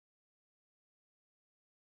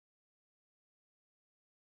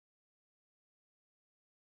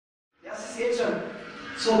sjećam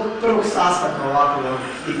svog prvog sastanka ovako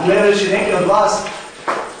i gledajući neke od vas,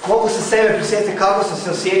 mogu se sebe prisjetiti kako sam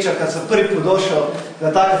se osjećao kad sam prvi put došao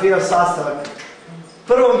na takav jedan sastanak.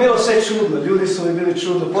 Prvo mi bilo sve čudno, ljudi su mi bili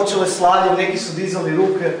čudno, počelo je slavlje, neki su dizali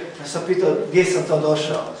ruke, ja sam pitao gdje sam to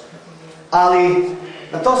došao. Ali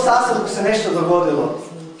na tom sastanku se nešto dogodilo,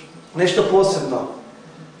 nešto posebno.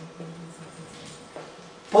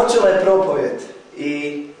 Počela je propovjed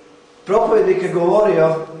i propovjednik je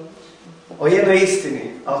govorio o jednoj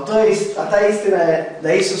istini, a ta istina je da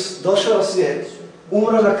je Isus došao na svijet,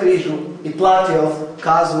 umro na križu i platio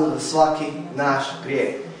kaznu za svaki naš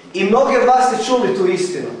grijeh. I mnogi od vas ste čuli tu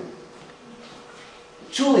istinu.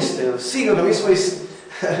 Čuli ste ju, sigurno, mi smo iz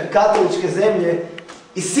katoličke zemlje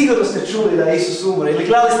i sigurno ste čuli da je Isus umro. Ili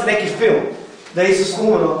gledali ste neki film da je Isus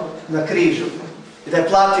umro na križu i da je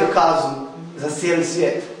platio kaznu za cijeli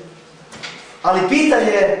svijet. Ali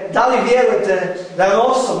pitanje je da li vjerujete da je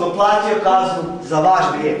on osobno platio kaznu za vaš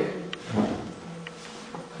grijeh?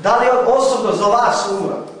 Da li je on osobno za vas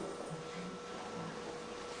umro?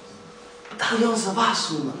 Da li je on za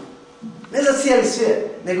vas umro? Ne za cijeli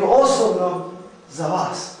svijet, nego osobno za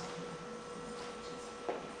vas.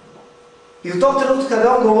 I u tom trenutku kada je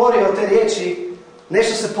on govorio o te riječi,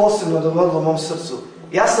 nešto se posebno dogodilo u mom srcu.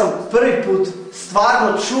 Ja sam prvi put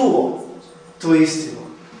stvarno čuo tu istinu.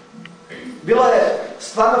 Bilo je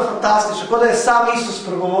stvarno fantastično, kao da je sam Isus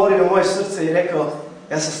progovorio u moje srce i rekao,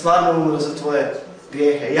 ja sam stvarno umro za tvoje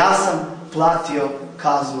grijehe. Ja sam platio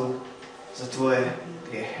kaznu za tvoje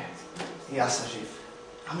grijehe. I ja sam živ.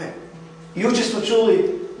 Amen. I jučer smo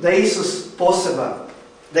čuli da je Isus poseban,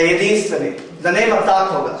 da je jedinstveni, da nema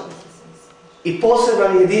takvoga. I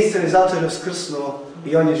poseban i jedinstveni zato jer je uskrsnuo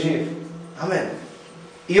i on je živ. Amen.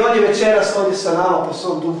 I on je večeras ovdje sa nama po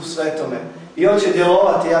svom Duhu Svetome. I on će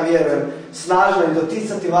djelovati, ja vjerujem, snažno i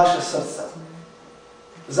doticati vaše srca.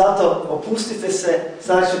 Zato opustite se,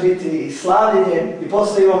 sada će biti i slavljenje i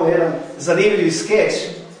poslije imamo jedan zanimljiv skeč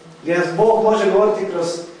gdje nas Bog može govoriti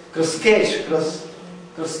kroz skeč, kroz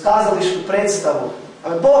kazališnu predstavu.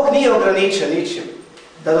 Ali Bog nije ograničen ničim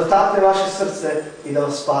da dotakne vaše srce i da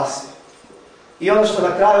vas spasi. I ono što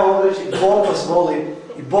na kraju mogu reći, Bog vas voli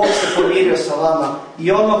i Bog se pomirio sa vama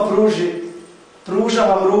i on vam pruža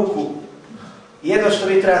vam ruku. Jedno što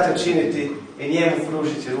vi trebate učiniti je njemu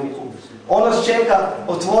pružiti ruku. On vas čeka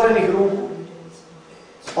otvorenih ruku.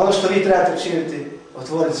 Ono što vi trebate učiniti,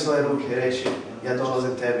 otvoriti svoje ruke i reći, ja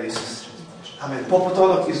dolazim tebe, Isus. Amen. Poput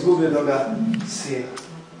onog izgubljenoga sina.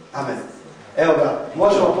 Amen. Evo ga,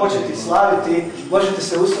 možemo početi slaviti, možete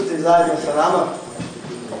se ustati zajedno sa nama.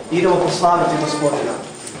 Idemo poslaviti Gospodina.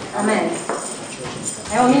 Amen.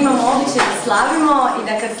 Evo, mi imamo običaj da slavimo i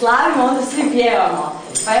da kad slavimo, onda svi pjevamo.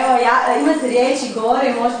 Pa evo, imate riječi, govore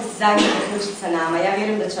i možete se zajedno priključiti sa nama. Ja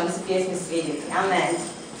vjerujem da će vam se pjesme svidjeti. Amen.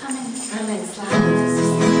 Amen. Amen. Slavimo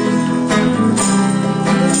Isus.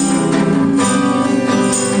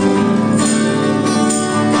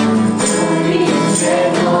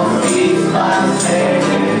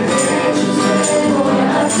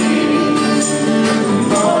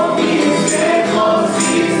 Oh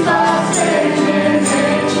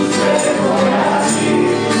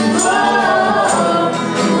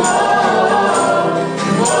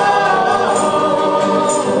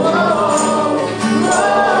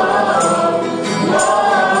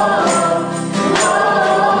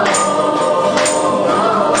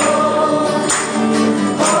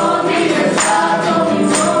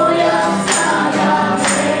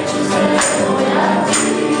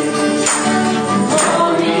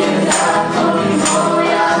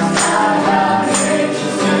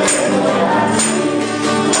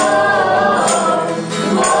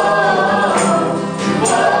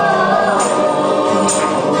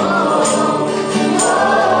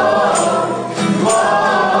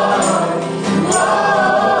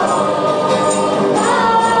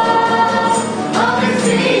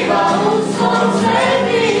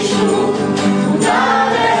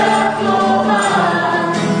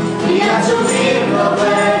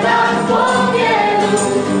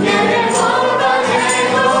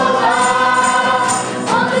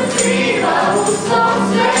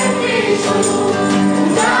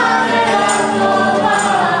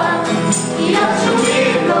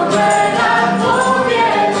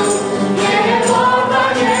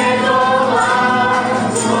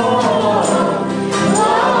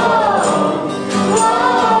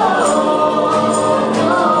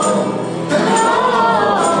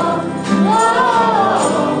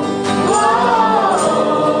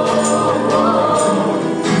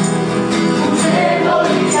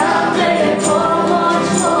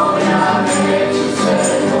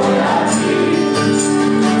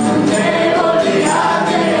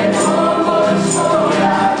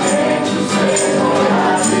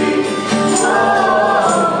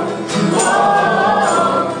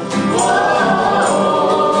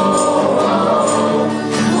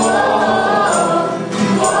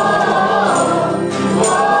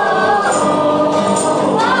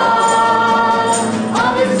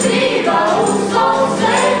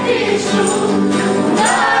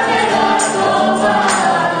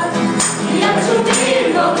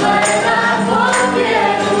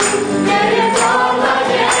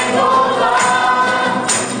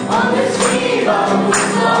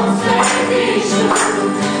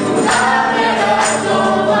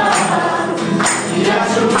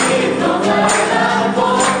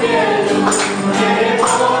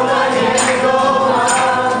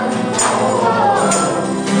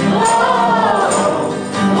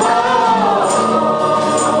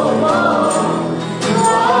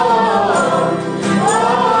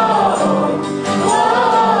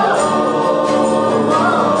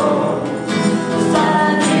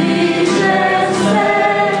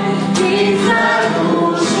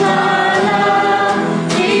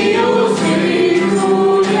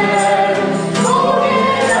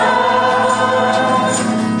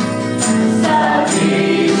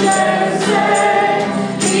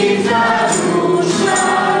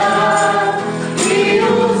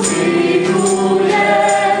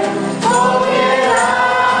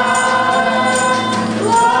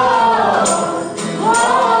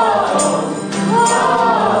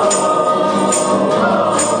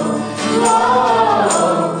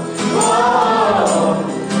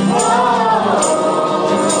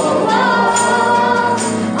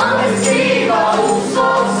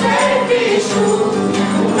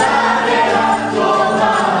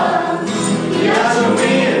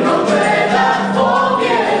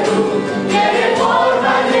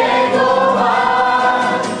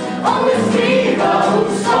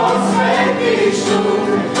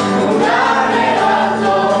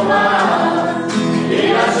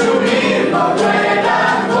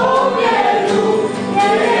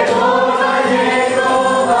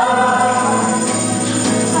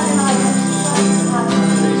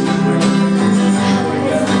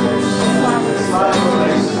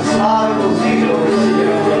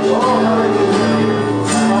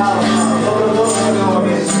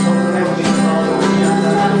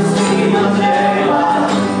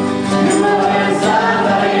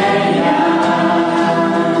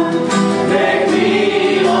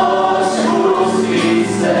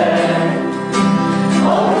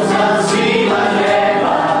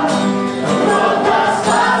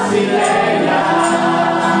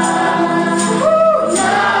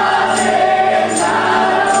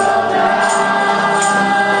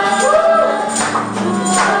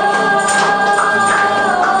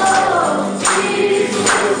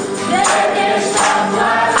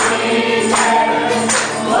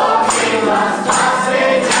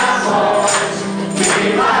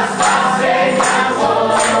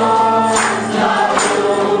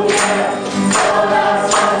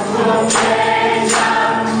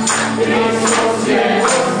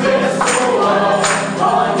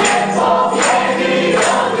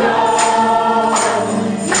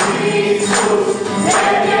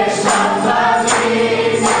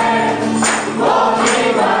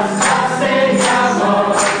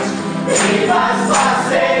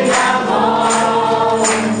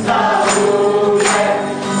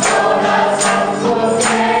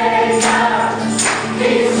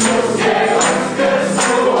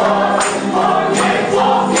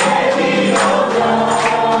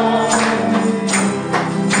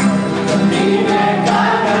Ime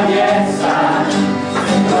Boga Djeca,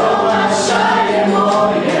 proglašaje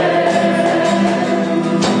moje.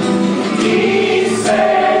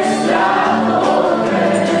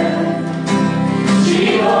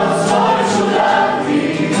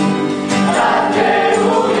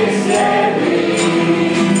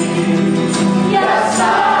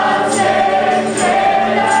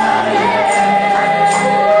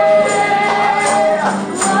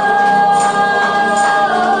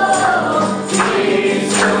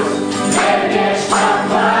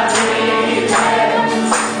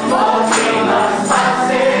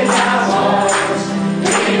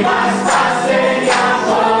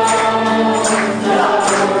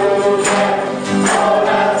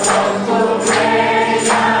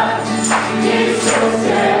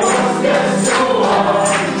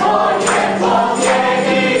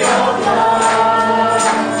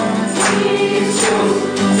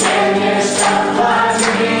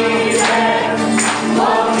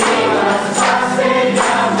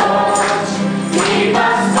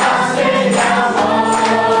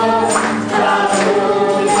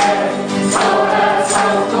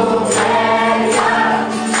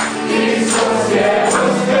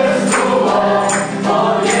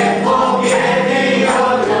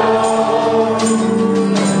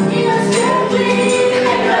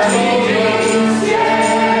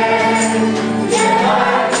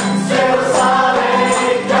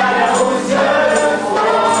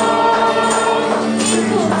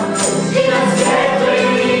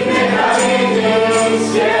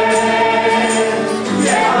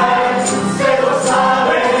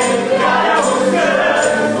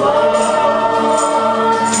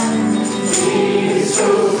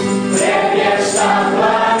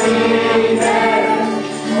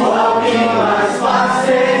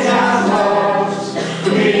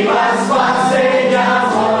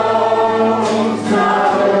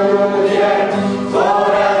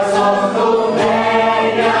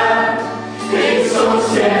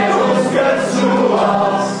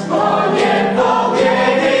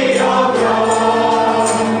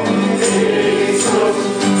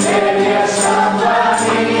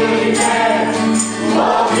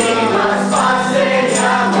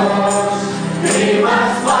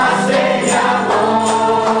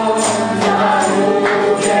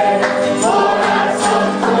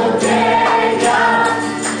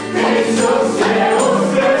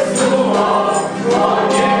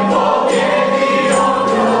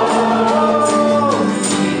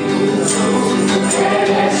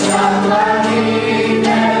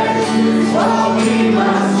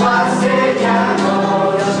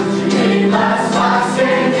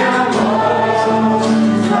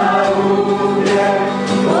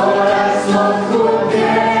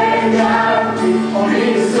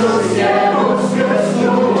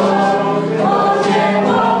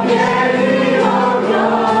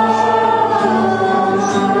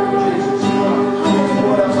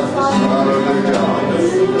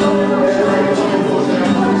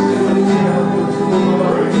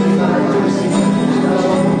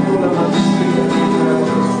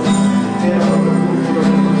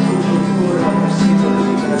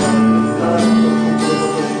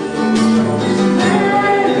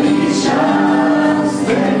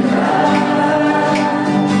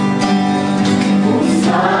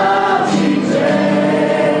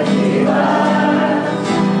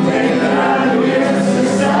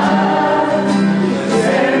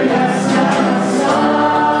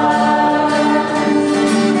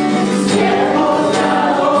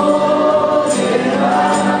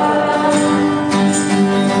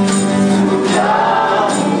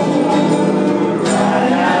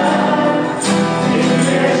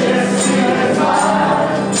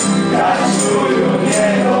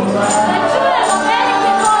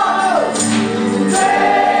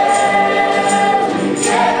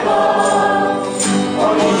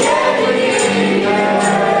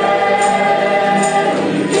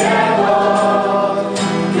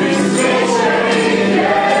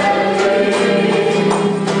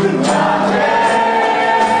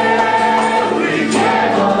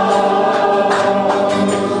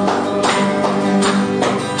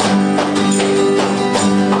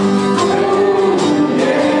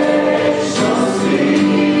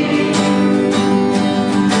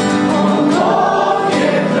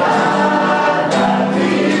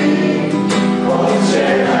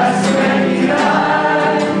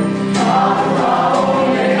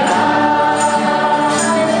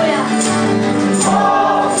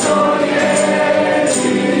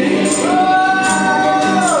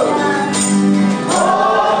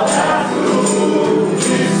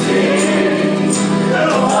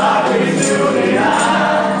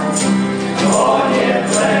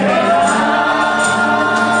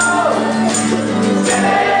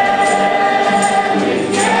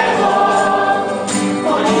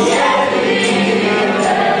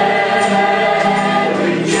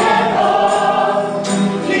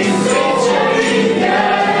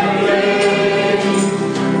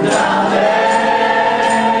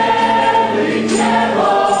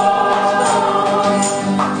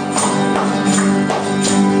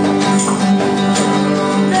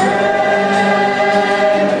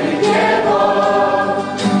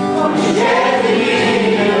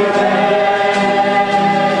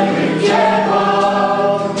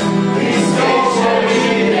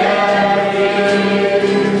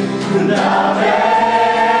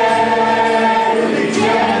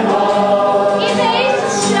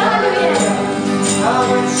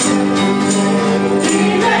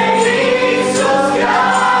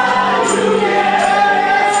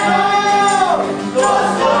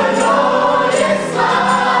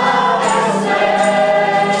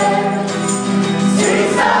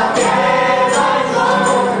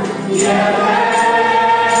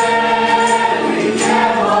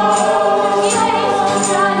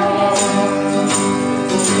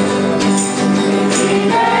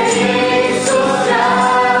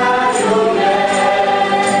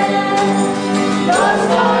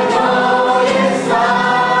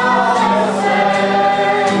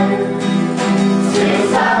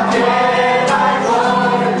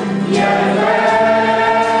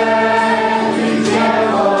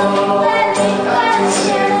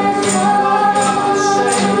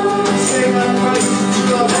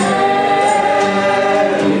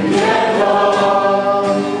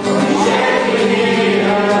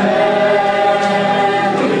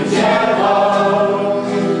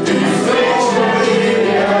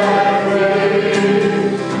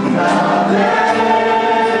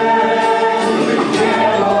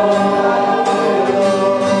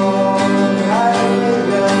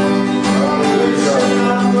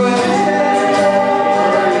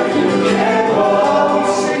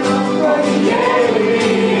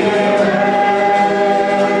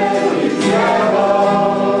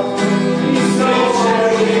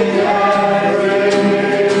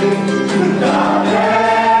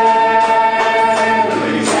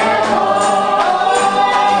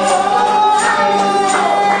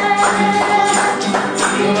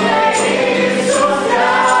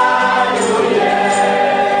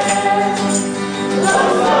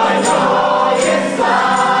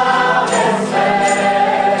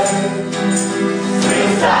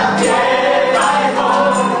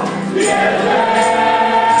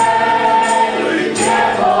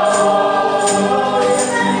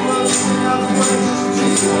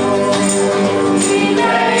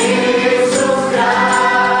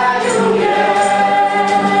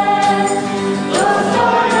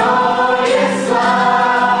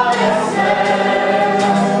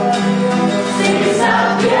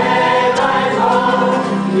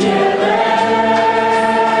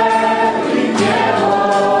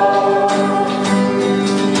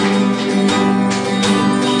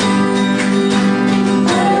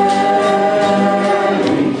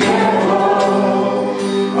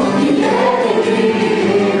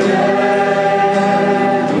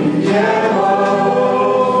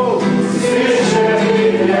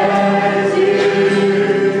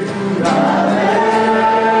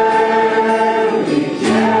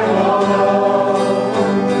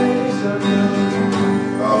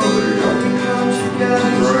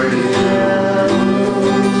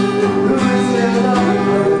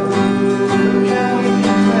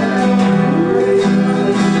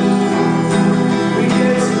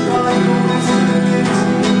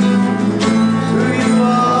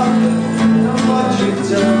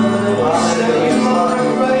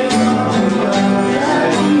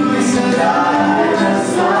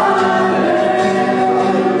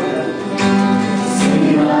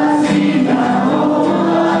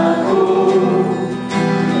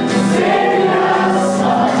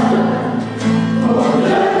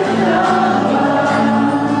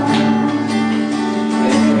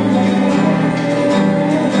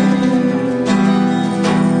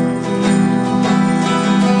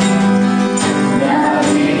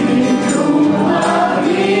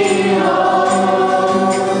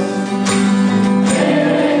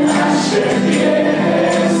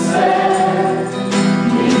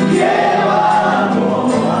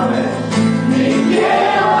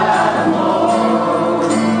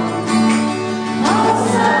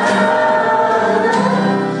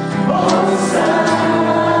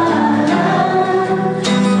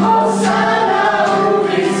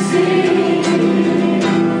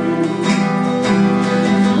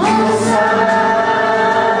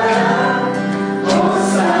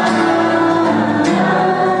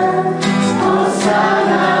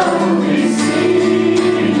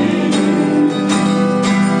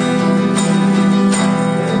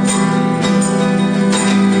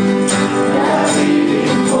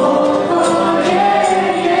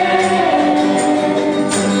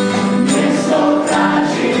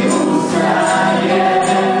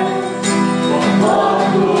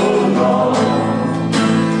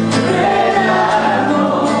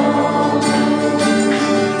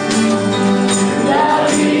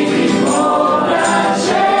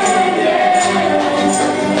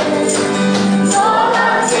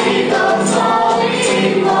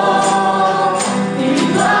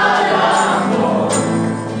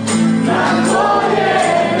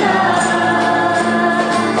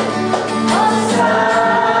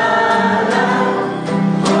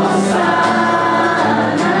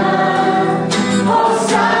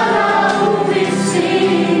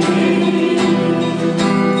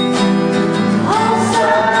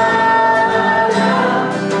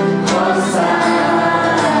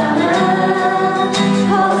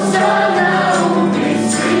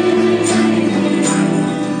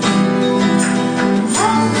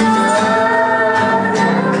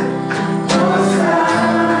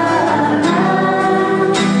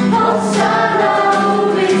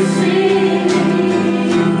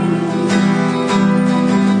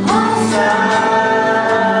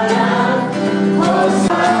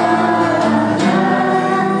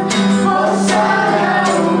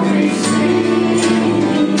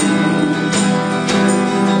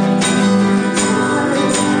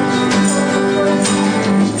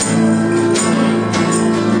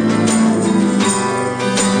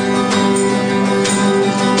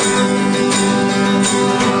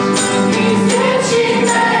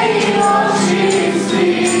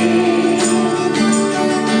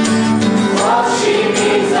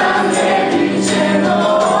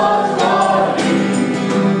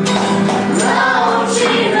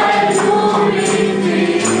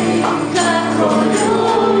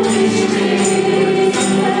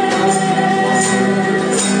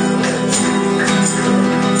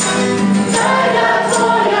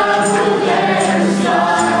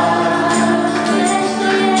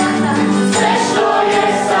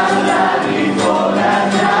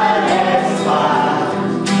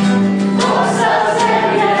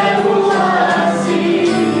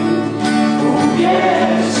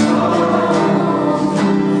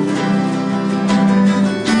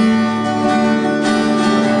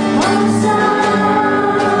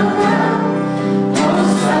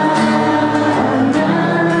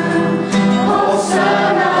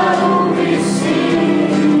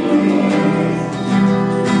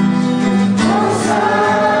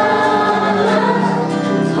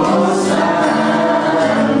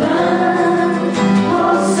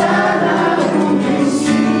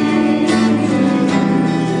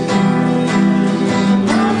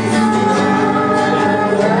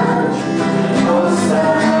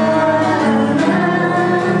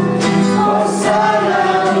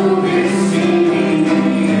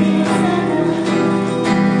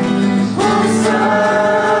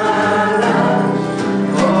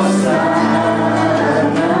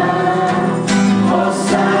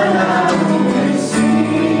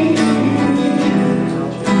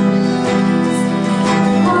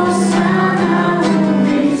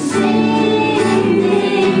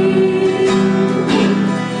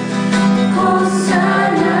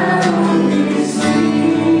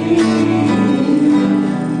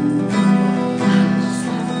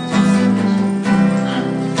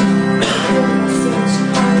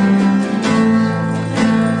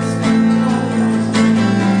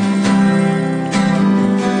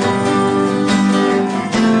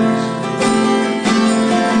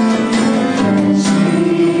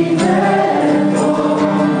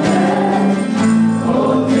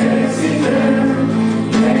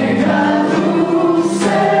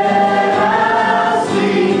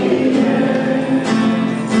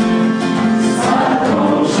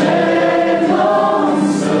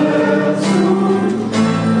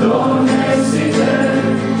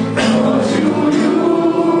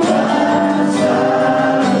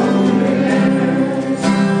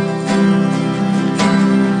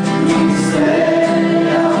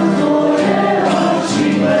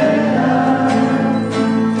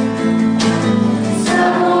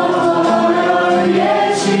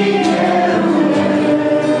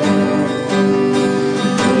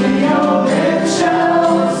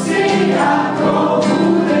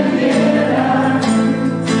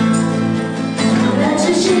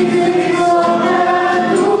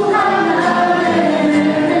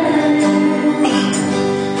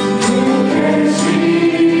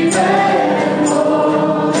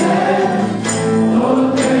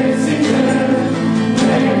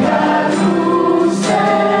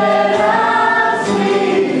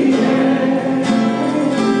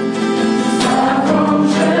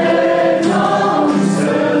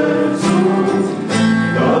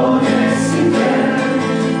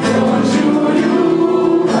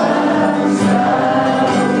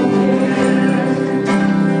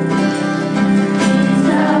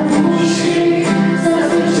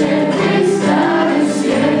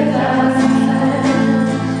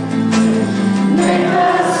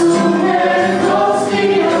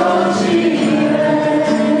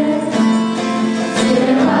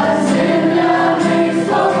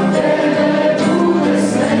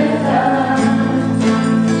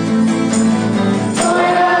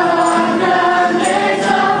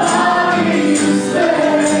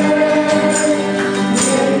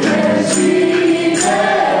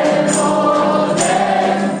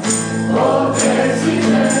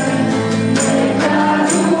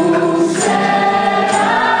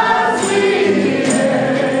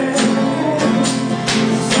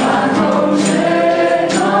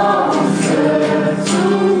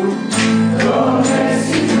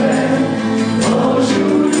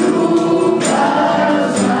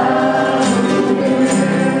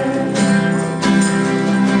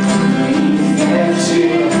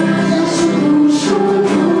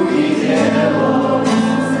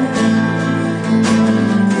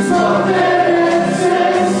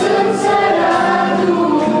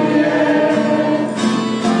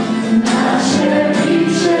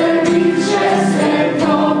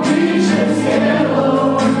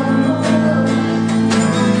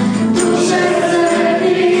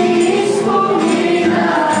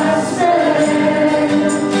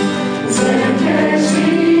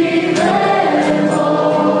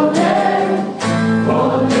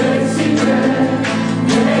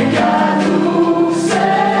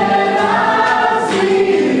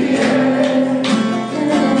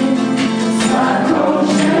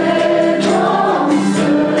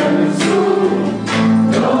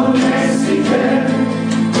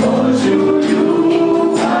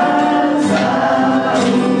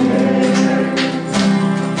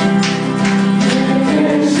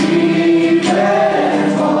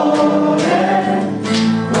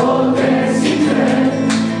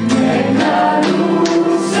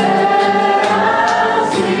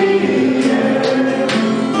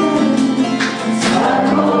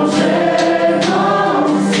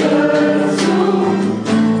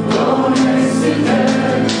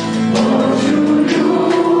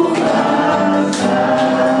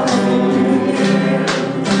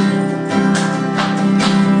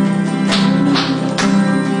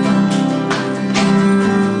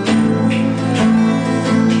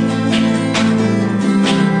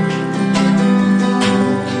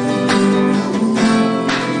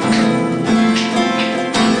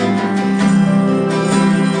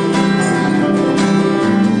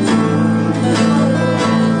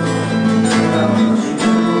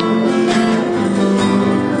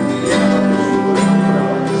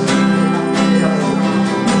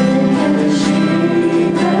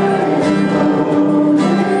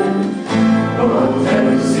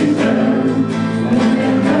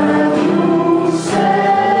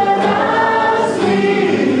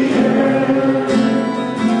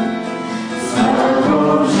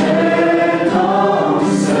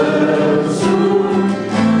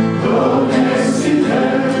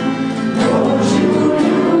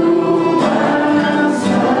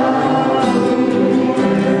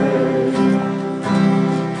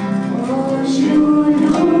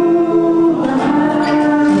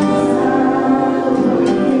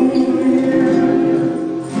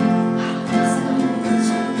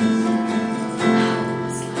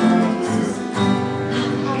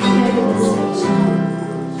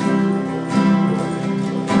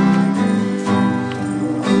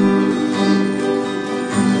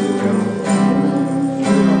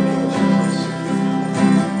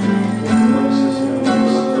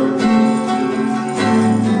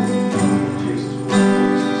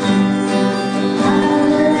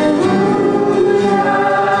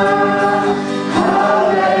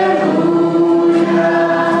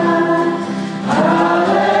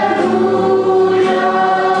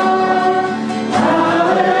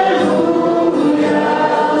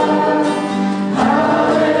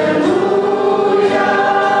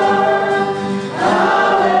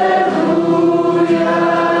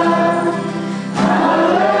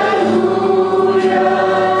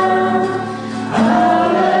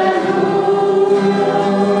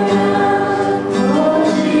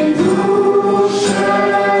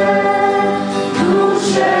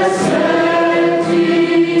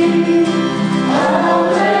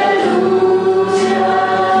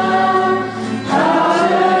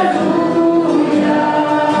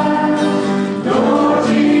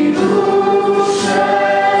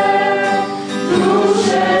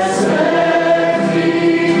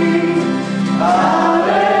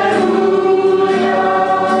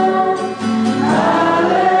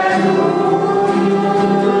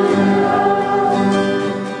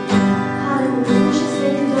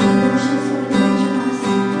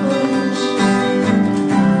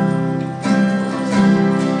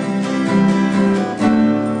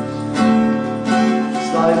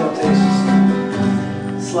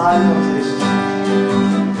 Slavimo te, Isuse.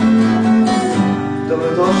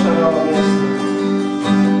 Dobrodošao na ovo mjesto.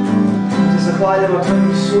 Ti zahvaljujemo na tvojoj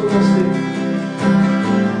prisutnosti.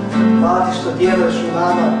 Hvala ti što djeluješ u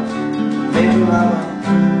nama, među nama.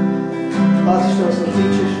 Hvala ti što nas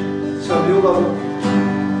dotičeš svojom ljubavlju.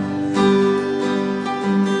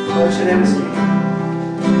 Oče nebeski,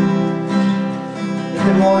 mi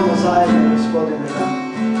te molimo zajedno, Gospodine,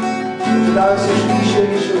 da ti danas još više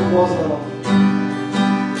i više upoznamo.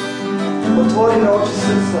 Otvori na oči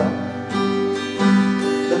srca,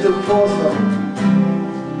 da te upoznamo.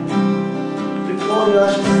 Prikloni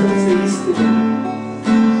naše srce istine.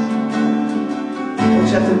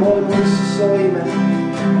 Oče, ja te molim u Isusovo ime,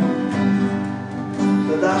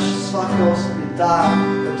 da daš svakoj osobi dar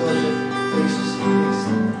da dođe do Isusa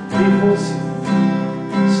Hrista. Privuci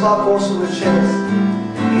svaku osobu večeras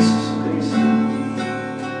Isusu Hristu.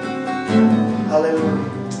 Haleluja.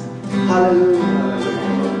 Haleluja.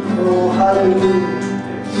 Oh, haleluja.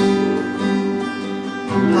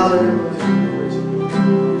 Haleluja.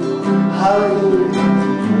 Haleluja.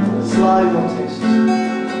 Slavimo te, Isus.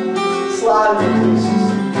 Slavimo te, Isus.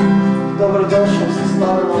 Dobrodošao si,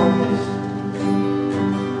 slavimo ovom mjestu.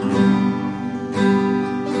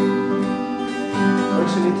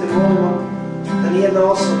 Oče, mi te molimo da nijedna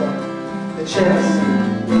osoba večeras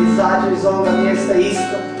ne izađe iz ovoga mjesta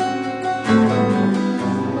isto.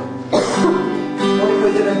 Oni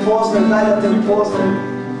koji te ne poznaju, daj da te upoznaju.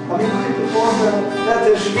 A mi koji te poznaju, daj da te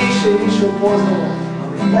još više i više upoznamo.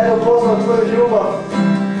 Daj da upoznamo tvoju ljubav.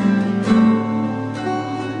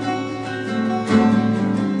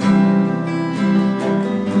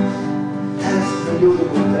 Daj da se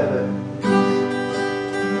zaljubimo u tebe.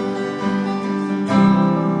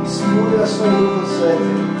 Ispuni nas svojim Duhom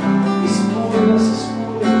Svetim. Ispuni nas,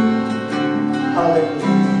 ispuni. Haleluja.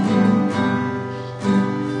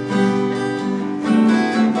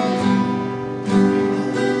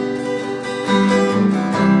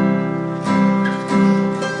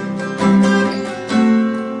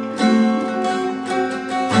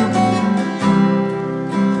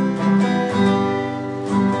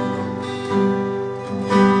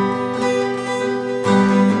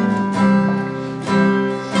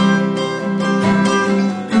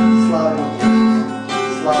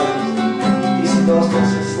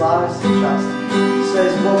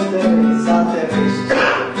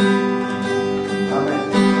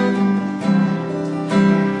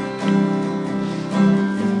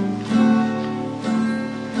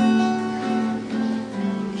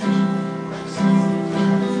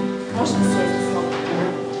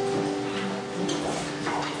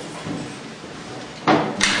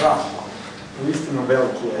 Uistinu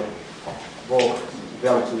veliki je Bog,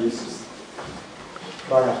 veliki Isus,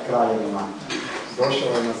 kralj kraljevima,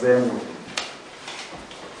 došao je na zemlju,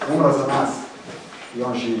 umro za nas i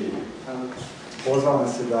on živi. Pozvao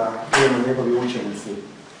nas je da budemo njegovi učenici.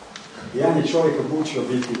 Jedan je čovjek odlučio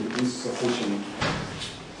biti Isusov učenik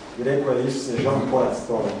i rekao je: Isuse, želim hodati s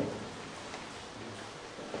tobom.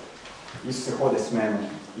 Isuse, hode s menom.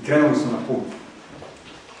 I krenuli su na put.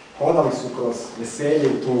 Hodali su kroz veselje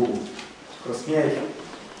i tugu, kroz smijeh,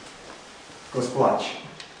 kroz plać.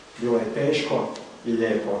 Bilo je teško i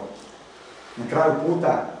lijepo. Na kraju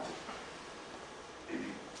puta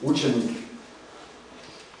učenik,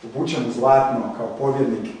 obučen u zlatno kao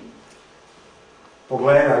pobjednik,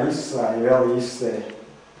 pogleda Isusa i veli: Isuse,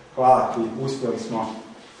 hvala ti, uspjeli smo.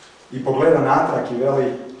 I pogleda natrag i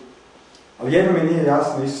veli: ali jedno mi nije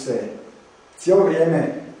jasno, Isuse, cijelo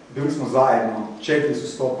vrijeme bili smo zajedno, 4 su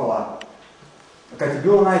stopala. A kad je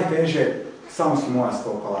bilo najteže, samo su moja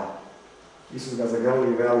stopala. Isus ga zagrli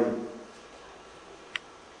i veli: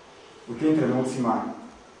 u tim trenucima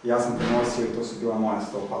ja sam te nosio i to su bila moja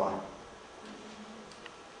stopala.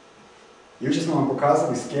 Jučer smo vam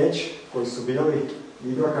pokazali skeč koji su bili,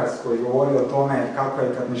 igrokaz koji govori o tome kako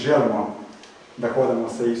je kad ne želimo da hodamo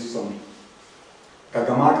sa Isusom. Kad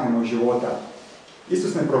ga maknemo iz života.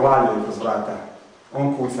 Isus ne provaljuje kroz vrata.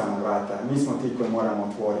 On kuca na vrata. Mi smo ti koji moramo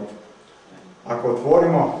otvoriti. Ako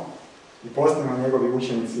otvorimo i postanemo njegovi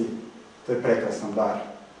učenici, to je prekrasan dar.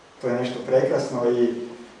 To je nešto prekrasno i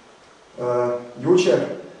jučer,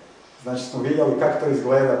 znači, smo vidjeli kako to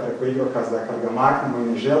izgleda preko igrokaza kad ga maknemo i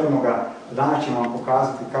ne želimo ga. Danas ćemo vam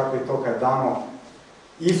pokazati kako je to kad damo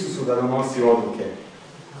Isusu da donosi odluke.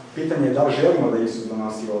 Pitanje je da li želimo da Isus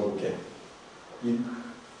donosi odluke. I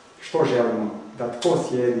što želimo? Da tko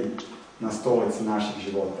sjedi na stolici naših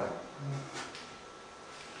života.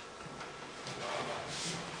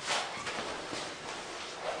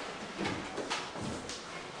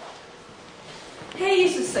 Hej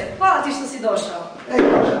Isuse, hvala ti što si došao.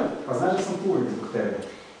 Kaža, pa znaš da sam tu uvijek zbog tebe.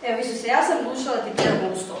 Evo Isuse, ja sam odlučila da ti biram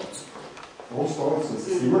ovu stolicu. Ovu stolicu,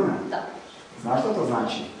 si sigurna? Da. Znaš što to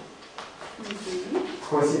znači?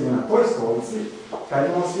 Ko sjedi na toj stolici, taj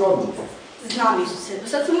donosi odluke. Znam Isuse, do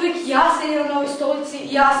sad sam uvijek ja sjedila na ovoj stolici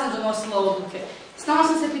i ja sam donosila odluke. Stalno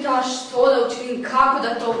sam se pitala što da učinim, kako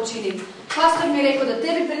da to učinim. Pastor mi je rekao da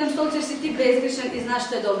tebi predam stolicu jer si ti bezgrešan i znaš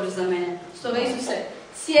što je dobro za mene. Stoga Isuse,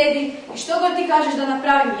 sjedi i što god ti kažeš da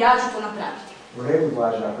napravim, ja ću to napraviti. U redu,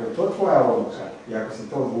 Blaža, ako je to tvoja odluka i ako si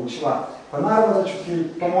to odlučila, pa naravno da ću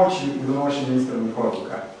ti pomoći u donošenju ispravnih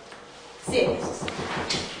odluka. Sjedi Isuse.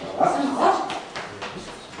 Hvala.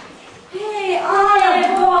 Hej,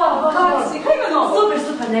 Aja, kako si? Kaj ima novo?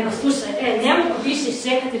 Super, nego slušaj, ne mogu više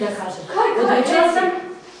čekati da kažem. Kaj? Odlučila sam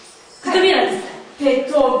tetovirati se.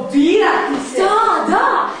 Tetovirati se?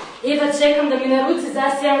 Da! Jedva čekam da mi na ruci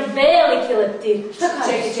zasi jedan veliki leptir. Šta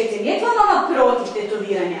kažeš? Čekaj, nije tvoja mama protiv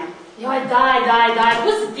tetoviranja? Joj, daj,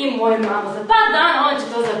 pusti ti moju mamu, za par dana ona će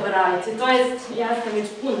to zaboraviti. To jest, ja sam već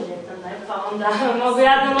punoljetan, pa onda mogu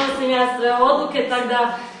ja da nosim ja svoje odluke, tako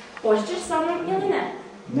da počneš sa mnom ili ne?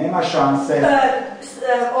 Nema šanse.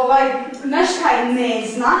 Znaš kaj, ne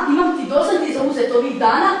zna, imam ti dosta ti zauzeti ovih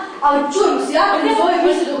dana, ali čujemo se, ja ne zovem,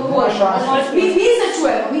 mi se dogovorimo. Mi se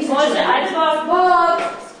čujemo, Može, ajde ba. Bok!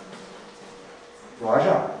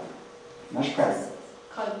 Blaža, znaš kaj?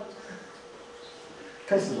 Kaj?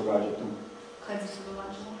 Kaj se događa tu? Kaj bi se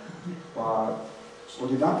događalo? Pa,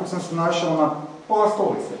 odjedanput sam se našao na pola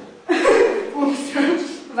stolice.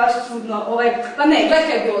 Baš čudno, pa ne, gledaj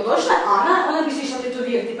kaj je bilo, došla Ana, ona bi se išla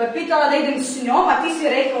tetovirati, pa je pitala da idem s njom, a ti si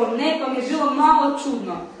rekao ne, pa mi je bilo malo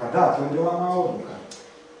čudno. Pa da, to je bila moja odluka.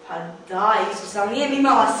 Pa da, Isus, ali nije mi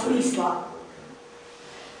imala smisla.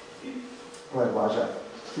 Gledaj, Blaža,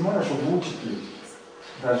 ti moraš odlučiti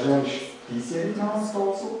da želiš ti sjediti na ovom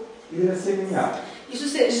stolcu ili da sjedim ja.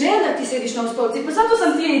 Isuse, želim da ti sjediš na ovom stolici, pa zato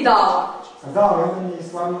sam ti je i dala. A da, ali onda mi je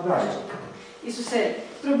stvarno daje. Isuse,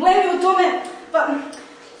 problem je u tome, pa...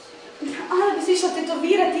 Ana bi se išla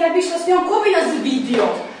tetovirati, ja bi išla s njom, ko bi nas vidio?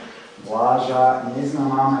 Blaža, njezina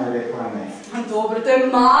mama je rekla ne. Dobro, to je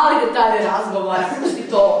mali detalj razgovora, pusti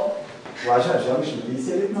to. Blaža, želiš li ti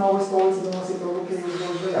sjediti na ovoj stolici da nositi odluke ili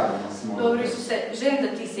želiš da ja donosim odluke? Dobro, Isuse, želim da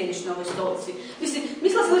ti sjediš na ovoj stolici. Mislim,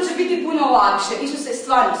 mislila sam da će biti puno lakše. Isuse,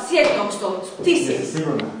 stvarno, sjedi na ovu stolicu. Ti sjedi. Jesi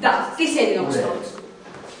sigurna? Da, ti sjedi na ovu stolicu.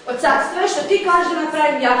 Od sad, sve što ti kažeš da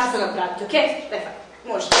napravim, ja ću to napraviti, okej? Lepa,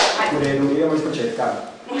 može. Ajde. U redu, idemo iz početka.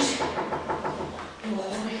 Može.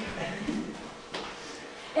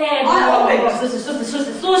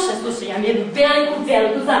 Slušaj, ja mi jednu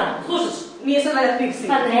veliku zamku, slušaš? Nije sad valjda piksi.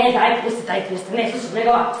 Pa ne, daj, pusti taj prsten, ne, slušaj, nego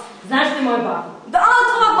ovako, znaš ti moju babu? Da,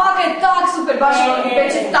 tvoja baka je tak super, baš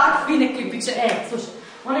već je tak fine klipiće. Slušaj,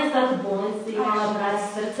 ona je sad u bolnici, imala brat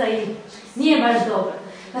srca i nije baš dobro.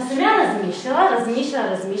 Pa sam ja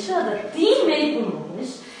razmišljala da ti meni pomogneš,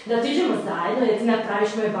 da otiđemo zajedno, da ti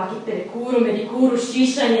napraviš moje baki pedikuru, medikuru,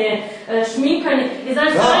 šišanje, šminkanje. I znaš,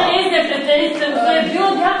 to je njezine prijateljice, to je bilo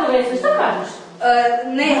jako vesno. Šta kažeš?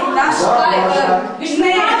 Ne, naš kaj,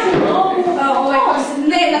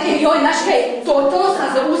 joj, naš kaj, totalno sam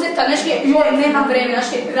zauzeta, naš kaj, joj, nemam vremena, naš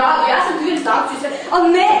kaj, rado, ja sam tu vidim takciju i sve,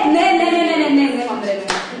 ali nemam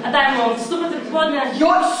vremena. A daj molim, subota popodne?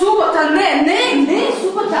 Joj, subota, ne,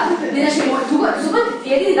 subota, naš kaj, subota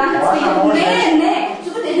je jedini dan kad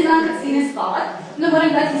subota je jedini dan kad stine spavat, onda moram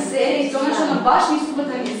dati serije i to, znaš, ono, baš mi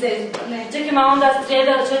subota mi je zezuta, ne. Čekaj, ma onda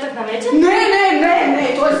srijeda, četvrtak na večer? Ne,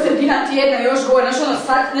 to je sredina tjedna, još gore, znaš ono,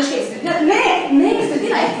 sad, znaš kaj je sredina,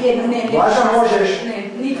 sredina je tjedna, ne. Blaža, možeš? Ne,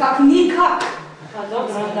 nikak. Pa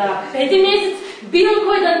dobro, onda, 5. mjesec, bilo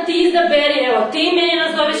koji dan ti izaberi, evo, ti meni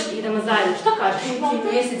nazoveš i idemo zajedno, što kažeš?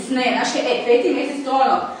 5. mjesec, ne, znaš kaj, 5. mjesec to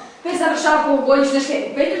ono, već završava polugodište, znaš kaj,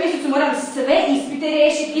 u 5. mjesecu moram sve ispite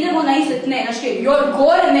riješiti, idemo na izlet, ne, znaš kaj, joj,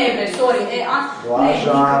 gore ne bre, sorry,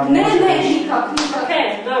 Blaža, nikak.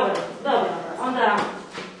 Okej, dobro, onda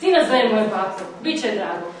ti nazove moju babu, bit će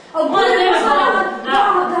drago. Ali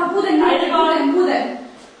bude.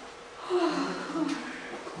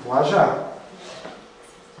 Blaža,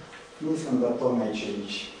 mislim da to neće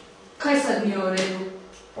ići. Kaj sad nije u redu?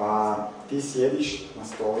 Pa, ti sjediš na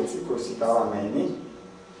stolici koju si dala meni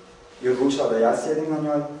i odlučila da ja sjedim na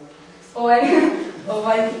njoj.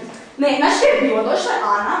 Ne, znaš kaj je bilo, došla je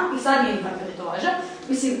Ana i sad nije nikakve tetovaža.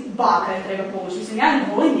 Mislim, baka je treba pomoći, mislim, ja ne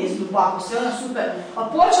volim njezinu baku, sve ona super. A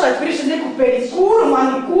počela je pričati neku pedikuru,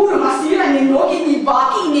 manikuru, masiranje noginji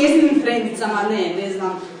baki i njezinim frendicama, ne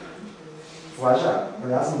znam. Blaža,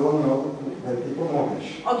 ja sam dovoljno odluku da ti pomogneš.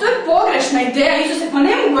 Ali to je pogrešna ideja, Isuse, pa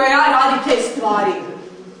ne mogu ja raditi te stvari.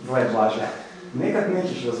 Blaža, nekad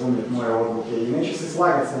nećeš razumjeti moje odluke i neću se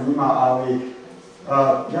slagati sa njima, ali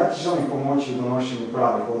Ja ti želim pomoći u donošenju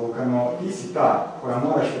pravih odluka, no ti si ta koja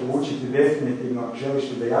moraš odlučiti definitivno želiš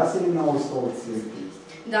li da ja sjedim na ovoj stolici ili ti.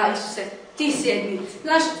 Da, Isuse, ti sjedni.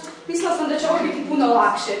 Znaš, mislila sam da će ovo biti puno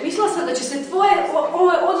lakše. Mislila sam da će se tvoje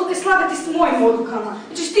odluke slagati s mojim odlukama.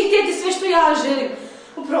 Da ćeš ti htjeti sve što ja želim.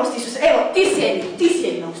 Oprosti, Isuse, evo, ti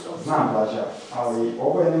sjedi na ovu stolicu. Znam, Blaža, ali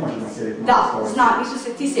oboje ne možemo sjediti na ovoj stolici. Da, znam, Isuse,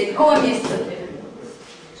 ti sjedi. Ovo je mjesto za tebe.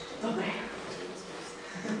 Dobre.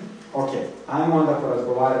 Ok, ajmo onda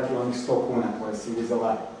porazgovarati o onih 100 kuna koje si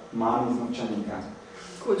uzela mami iz novčanika.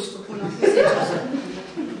 Koji 100 kuna? Ne sjećam se.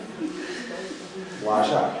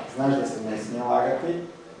 Blaža, znaš da se ne smije lagati,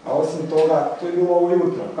 a osim toga, to je bilo ovo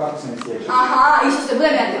jutro, kako se ne sjećaš? Aha, Isuse,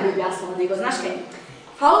 budem ja tebi objasnila, nego znaš kaj?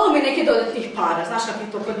 Falilo mi neke dodatnih para, znaš kak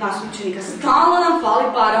je to kod nas učenika, stalno nam fali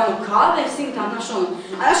para, ono kave, svim tam, znaš ono.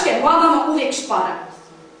 A znaš kaj, moja mama uvijek špara.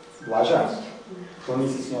 Blaža, to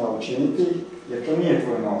nisi smjela učiniti, jer to nije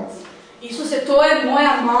tvoj novac. Isuse, to je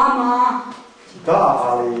moja mama. Da,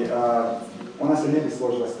 ali ona se ne bi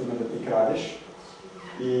složila s time da ti kradeš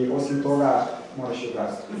i osim toga moraš je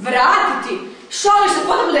vratiti. Vratiti? Šališ se,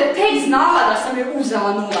 potom da je tek znala da sam joj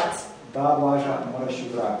uzela novac. Da, Blaža, moraš ju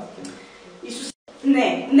vratiti. Isuse,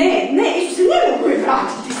 ne, Isuse, ne mogu je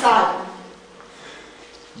vratiti sad.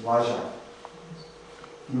 Blaža,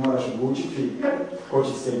 moraš odlučiti ko će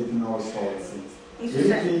sjediti na ovoj stolici.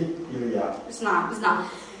 Ili ti ili ja. Znam.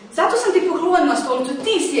 Zato sam ti pohlula na stolicu,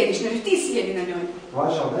 ti sjediš na njoj, ti sjedi na njoj.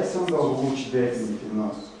 Blaža, daj se onda odluči definitivno.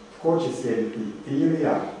 Ko će sjediti, ti ili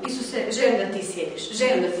ja? Isuse, želim da ti sjediš.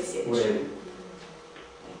 U redu.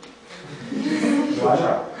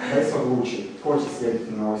 Blaža, daj se odluči, ko će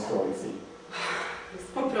sjediti na ovoj stolici?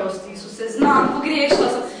 Oprosti, Isuse, znam, pogriješila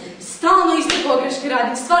sam. Stalno iste pogreške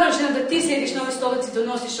radim. Stvarno želim da ti sjediš na ovoj stolici i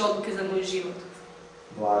donosiš odluke za moj život.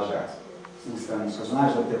 Blaža, ustani,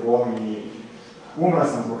 znaš da te volim i umra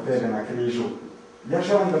sam zbog tebe na križu. Ja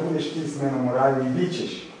želim da budeš ti s menom u raju i bit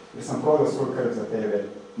ćeš, jer sam prodao svoju krv za tebe.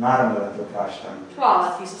 Naravno da te opraštam. Hvala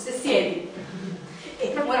ti, Isuse, sjedi.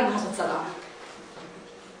 Moram nazvat sada.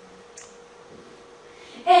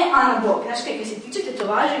 Ana Bog, znaš kaj se tiče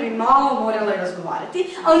tetovaže bi malo morala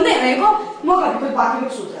razgovarati, ali ne nego, mogla bi kod bake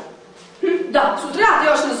već sutra. Da, sutra ja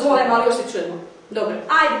te još nazovem, ali još se čujemo. Dobro,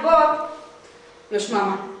 ajde Bog. Još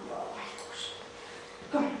mama.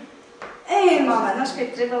 Mama, znaš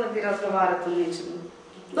kaj, trebala bi razgovarati o nečemu.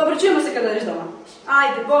 Dobro, čujemo se kada dođeš doma.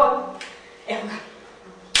 Ajde Bog. Evo ga.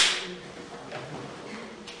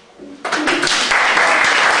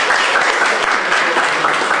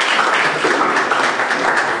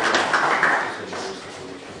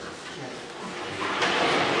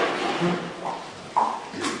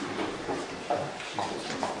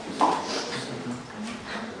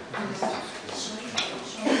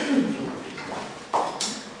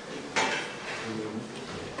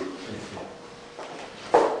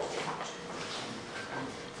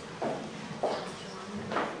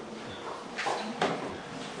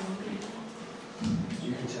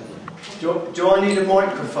 Do I need a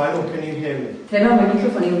microphone or can you hear me? Treba mi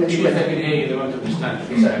mikrofon ili me Even if čujete? they can hear you, they won't understand what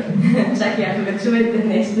you're saying. Čak i ako ga čujete,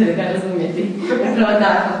 nećete ga razumjeti. Upravo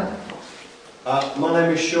tako. My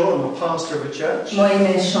name is Sean, I'm a pastor of a church. Moje ime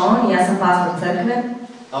je Sean i ja sam pastor crkve.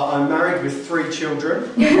 I'm married with 3 children.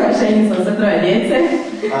 Ženjen sam sa 3 djece.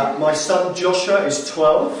 My son Joshua is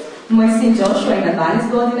 12. Moj sin Joshua ima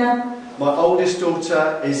 12 godina. My oldest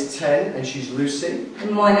daughter is 10 and she's Lucy.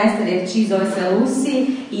 Moja najstarija kći zove se Lucy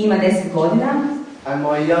i ima 10 godina. And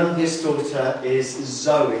my youngest daughter is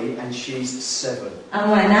Zoe and she's 7. A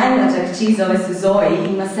moja najmlađa kći zove se Zoe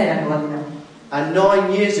i ima 7 godina. And 9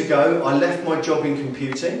 years ago I left my job in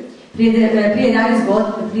computing. Prije 11 godina,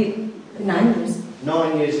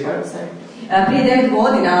 9 years ago. Prije 9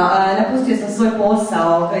 godina napustio sam svoj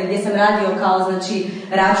posao gdje sam radio kao znači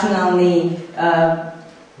računalni,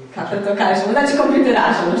 kako to kažemo, znači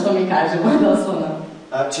kompjuteraš, ono što mi kažemo, doslovno.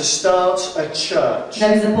 To start a church. Da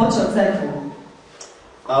bi započeo crkvu.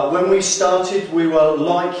 When we started we were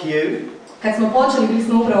like you. Kad smo počeli bili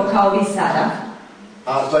smo upravo kao vi sada.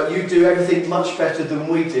 But you do everything much better than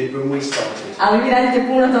we did when we started. Ali vi radite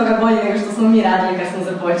puno toga bolje nego što smo mi radili kad smo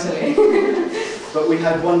započeli. But we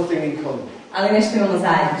had one thing in common. Ali nešto imamo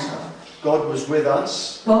zajedničko. God was with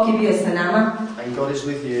us. Bog je bio sa nama. And God is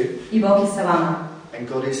with you. I Bog je sa vama. And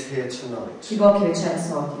God is here tonight. I Bog je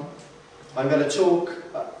večeras ovdje. I'm going to talk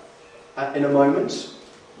in a moment.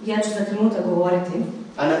 Ja ću za trenutak govoriti.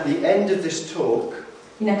 And at the end of this talk,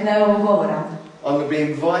 I na kraju ovog govora, I'm going to be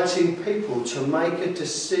inviting people to make a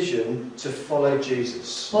decision to follow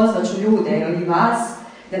Jesus. Pozvat ću ljude ili vas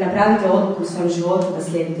da napravite odluku u svom životu da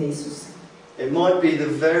slijedite Isusa. It might be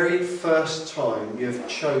the very first time you've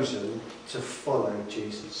chosen to follow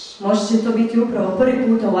Jesus. Možda će to biti upravo prvi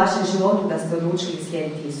puta u vašem životu da ste odlučili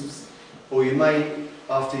slijediti Isusa. Or you may,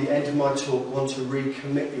 after the end of my talk, want to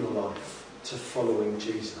recommit your life to following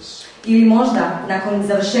Jesus. Ili možda nakon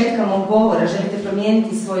završetka mog govora želite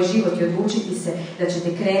promijeniti svoj život i odlučiti se da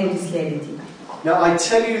ćete krenuti slijediti. Now I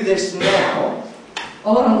tell you this now,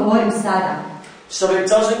 Ovo vam govorim sada, so it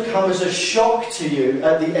doesn't come as a shock to you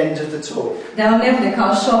at the end of the talk. da vam ne bude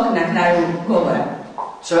kao šok na kraju govora.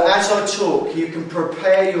 So as I talk, you can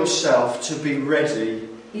prepare yourself to be ready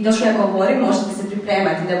I dok ja govorim, možete se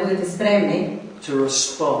pripremati da budete spremni to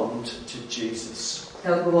respond to Jesus.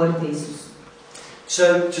 da odgovorite Isusu. So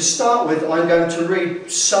to start with, I'm going to read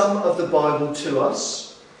some of the Bible to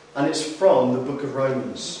us, and it's from the book of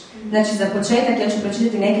Romans. Znači, za početak ja ću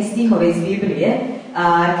pročitati neke stihove iz Biblije,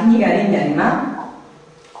 knjiga Rimljanima.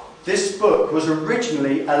 This book was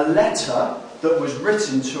originally a letter that was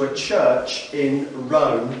written to a church in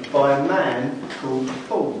Rome by a man called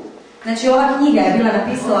Paul. Znači, ova knjiga je bila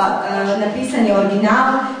napisan je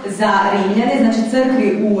original za Rimljane, znači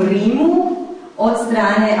crkvi u Rimu, od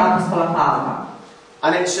strane apostola Pavla.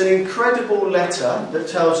 And it's an incredible letter that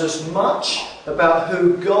tells us much about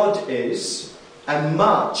who God is and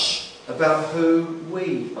much about who we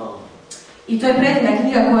are. I to je predivna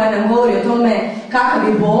knjiga koja nam govori o tome kakav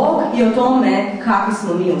je Bog i o tome kakvi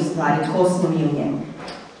smo mi u stvari, tko smo mi u njemu.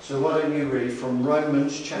 So why don't you read from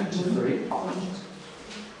Romans chapter 3.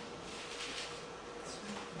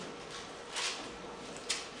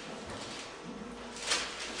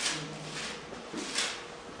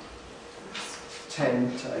 To 18.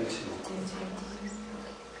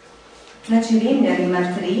 Znači Rimljanima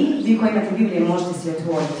 3, vi koji imate Biblije možete si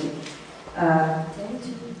otvoriti.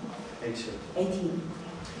 18.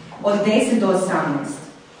 Od 10 do 18.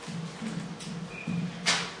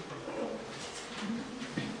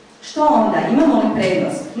 Što onda? Imamo li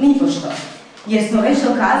prednost? Nipošto. Jer smo već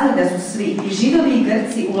dokazali da su svi, i Židovi i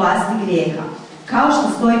Grci, u vlasti grijeha. Kao što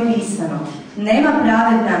stoji pisano, nema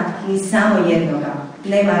pravedna ni samo jednoga.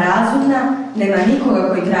 Nema razumna, nema nikoga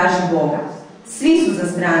koji traži Boga. Svi su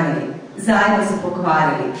zastranili, zajedno se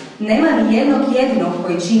pokvarili. Nema ni jednog jedinog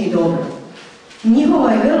koji čini dobro. Njihovo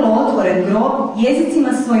je grlo otvoren grob, jezicima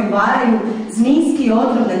svojim varaju zmijski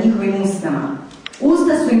otrov na njihovim usnama.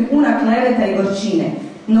 Usta su im puna kleveta i gorčine,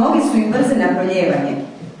 noge su im brze na proljevanje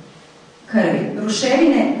krvi,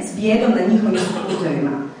 ruševine s bijedom na njihovim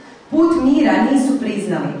putovima. Put mira nisu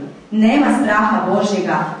priznali, nema straha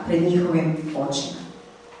Božjega pred njihovim očima.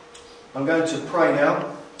 I'm going to pray now.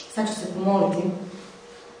 Sad ću se pomoliti.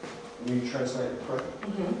 Will you translate the prayer?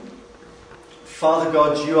 Father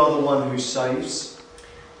God, you are the one who saves.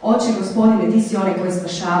 Oče Gospodine, ti si onaj koji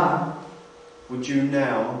spašava. Would you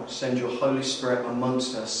now send your Holy Spirit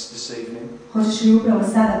amongst us this evening? Hoćeš li upravo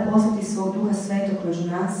sada poslati svog Duha Svetog među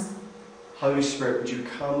nas? Holy Spirit, would you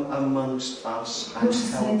come amongst us and Duh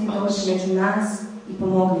Sveti help us dođi među nas i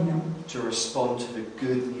pomogni nam to respond to the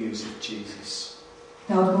good news of Jesus?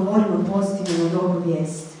 da odgovorimo pozitivno na dobru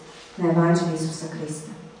vijest, na evanđelje Isusa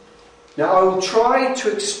Krista. Now I will try to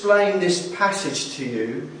explain this passage to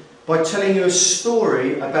you by telling you a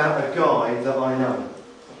story about a guy that I know.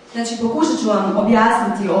 Znači, pokušat ću vam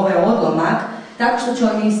objasniti ovaj odlomak tako što ću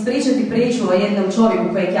vam ispričati priču o jednom čovjeku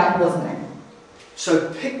kojeg ja poznajem. So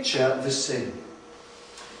picture the scene.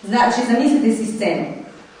 Znači, zamislite si scenu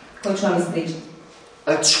koju ću vam ispričati.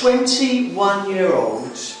 A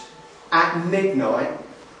 21-year-old at midnight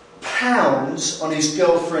pounds on his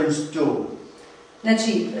girlfriend's door.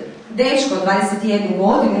 Znači, dečko 21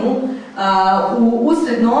 godinu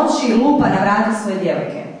usred noći lupa na vrata svoje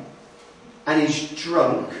djevojke. And he's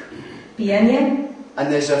drunk. Pijan je. And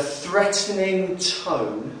there's a threatening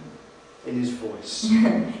tone in his voice.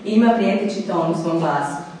 I ima prijeteći ton u svom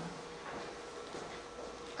glasu.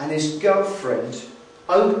 And his girlfriend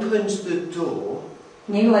opens the door.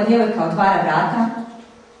 Njegova djevojka otvara vrata.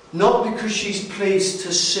 Not because she's pleased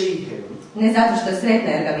to see him. Ne zato što je sretna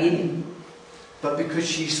jer ga vidi. But because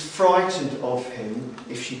she's frightened of him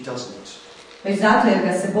if she doesn't. Već zato jer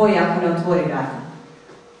ga se boji ako ne otvori vrata.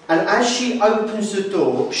 And as she opens the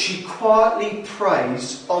door, she quietly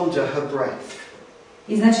prays under her breath.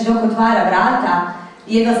 I znači dok otvara vrata,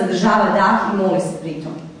 jedva zadržava dah i moli se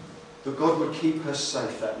pritom. But God would keep her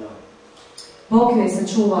safe that night. Bog ju je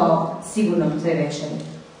sačuvao sigurno te večeri.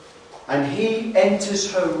 And he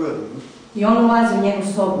enters her room. I on ulazi u njenu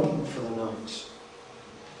sobu. For the night.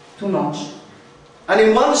 Tu noć. And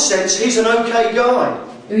in one sense, he's an okay guy.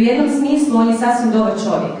 I u jednom smislu on je sasvim dobar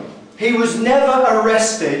čovjek. He was never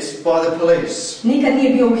arrested by the police. Nikad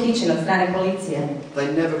nije bio uhićen od strane policije.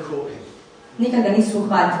 They never caught him. Nikad ga nisu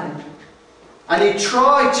uhvatili. And he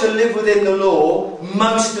tried to live within the law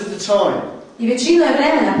most of the time. I većinu je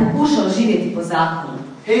vremena pokušao živjeti po zakonu.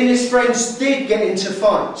 He and his friends did get into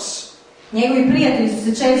fights. Njegovi prijatelji su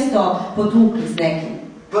se često potukli s nekim.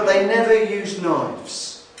 But they never used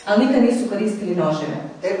knives. Ali nikad nisu koristili noževe.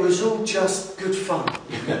 It was all just good fun.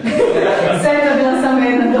 Sve je to bila samo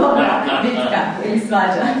jedna dobra bitka ili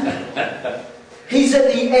svađa. He's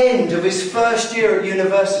at the end of his first year at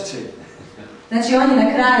university. Znači on je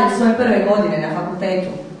na kraju svoje prve godine na fakultetu.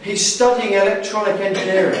 He's studying electronic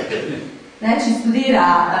engineering. Znači studira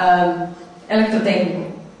elektrotehniku.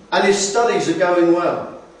 And his studies are going well.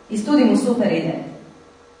 I studij mu super ide.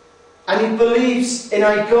 And he believes in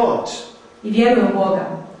a God. I vjeruje u Boga.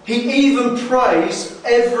 He even prays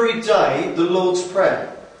every day the Lord's Prayer.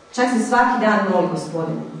 Čak se svaki dan moli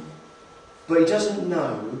Gospodinu. But he doesn't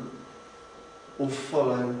know or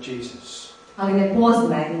follow Jesus. Ali ne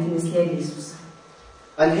poznaje niti ne slijedi Isusa.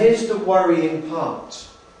 And here's the worrying part.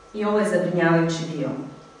 I ovo je zabrinjavajući dio.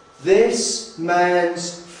 This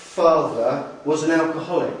man's father was an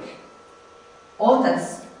alcoholic. Otac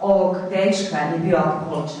ovog dečka je bio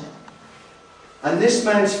alkoholičar. And this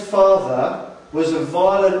man's father was a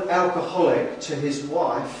violent alcoholic to his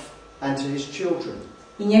wife and to his children.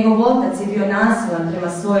 I njegov otac je bio nasilan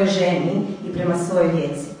prema svojoj ženi i prema svojoj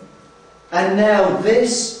djeci. And now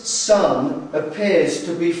this son appears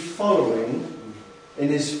to be following in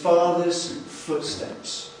his father's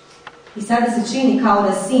footsteps. I sada se čini kao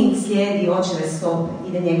da sin slijedi očeve stope,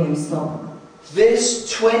 ide njegovim stopama.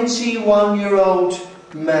 This 21-year-old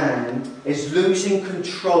man is losing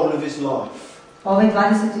control of his life. Ovaj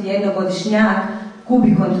 21-godišnjak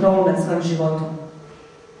gubi kontrolu nad svojim životom.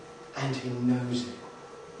 And he knows it.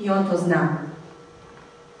 I on to zna.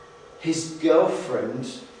 His girlfriend,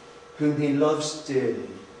 whom he loves dearly,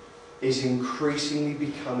 is increasingly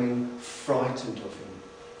becoming frightened of him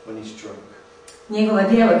when he's drunk. Njegova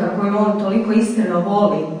djevojka koju on toliko iskreno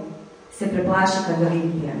voli se preplaši kad ga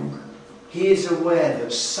vidi pijanog. He is aware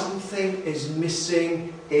that something is missing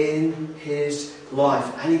in his life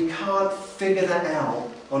and he can't figure that out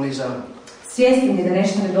on his own. Svjestan je da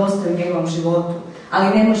nešto nedostaje u njegovom životu,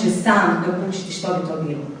 ali ne može sam dokučiti što bi to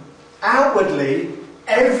bilo. Outwardly,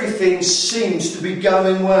 everything seems to be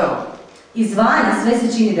going well. Izvana sve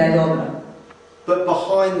se čini da je dobro. But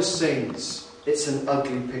behind the scenes, it's an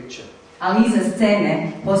ugly picture. Ali iza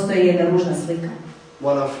scene postoji jedna ružna slika.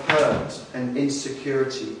 One of hurt and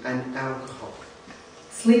insecurity and alcohol.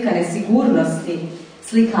 Slika nesigurnosti,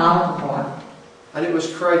 slika alkohola. And it was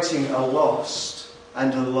creating a lost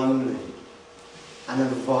and a lonely and a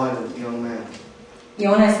violent young man. I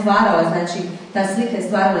ona je stvarala, znači, ta slika je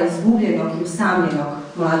stvarala izgubljenog i usamljenog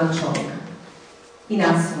mladog čovjeka. I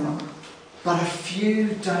nasilnog. But a few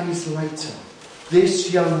days later,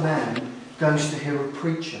 this young man goes to hear a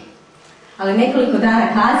preacher. Ali nekoliko dana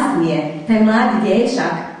kasnije, taj mladi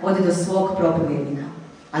dječak ode do svog propovjednika.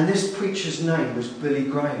 And this preacher's name was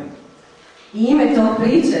Billy Graham. I ime tog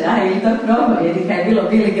pričera ili tog propovjednika je bilo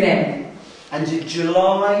Billy Graham. And in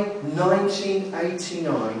July 1989,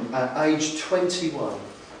 at age 21,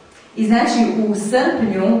 I znači u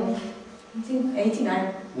srpnju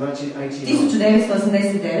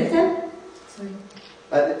 1989.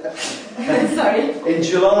 Sorry. In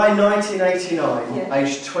July 1989, Yeah.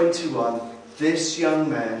 age 21, this young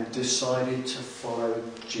man decided to follow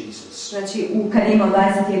Jesus. Znači, kad je imao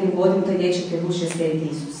 21 godinu, taj dječak je odlučio slijediti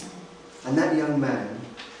Isusa. And that young man,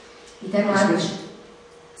 I taj mladić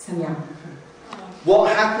sam ja.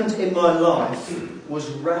 what happened in my life was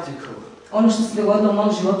radical. Ono što se dogodilo u mom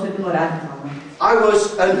životu je bilo radikalno. I was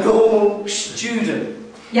a normal student.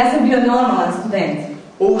 Ja sam bio normalan student.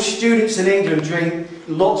 All students in England drink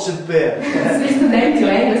lots of beer. Svi studenti u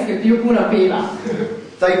Engleskoj piju puno piva.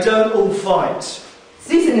 They don't all fight.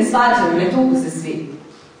 Svi se ne svađaju, ne tuku se svi.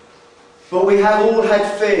 But we have all had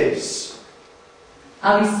fears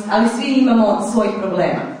Ali svi imamo svojih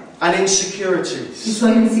problema. and I insecurities.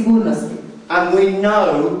 svojih nesigurnosti. And we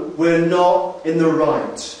know we're not in the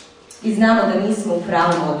right. I znamo da nismo u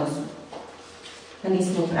pravom odnosu. Da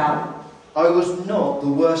nismo u pravu. I was not the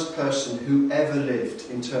worst person who ever lived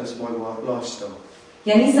in terms of my lifestyle.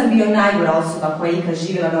 Ja nisam bio najgora osoba koja je ikad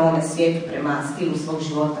živjela na ovome svijetu prema stilu svog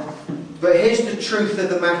života. But here's the truth of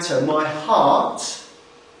the matter. My heart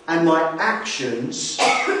and my actions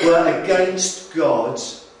were against God.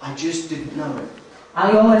 I just didn't know it.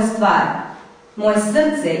 Ali ovo je stvar. Moje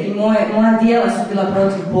srce i moja djela su bila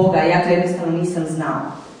protiv Boga, ja to jednostavno nisam znao.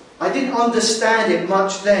 I didn't understand it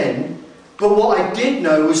much then, but what I did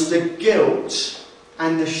know was the guilt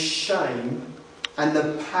and the shame and the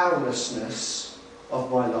powerlessness of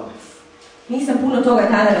my life. Nisam puno toga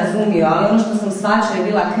tada razumio, ali ono što sam shvaćao je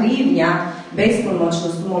bila krivnja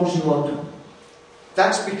bespomoćnost u mom životu.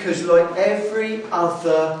 That's because like every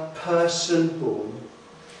other person born,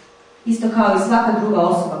 Isto kao i svaka druga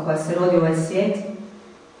osoba koja se rodi u ovaj svijet,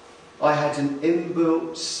 I had an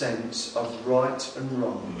inbuilt sense of right and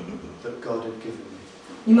wrong that God had given me.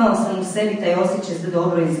 imala sam u sebi taj osjećaj za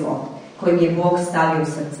dobro i zlo, koji mi je Bog stavio u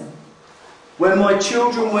srce. When my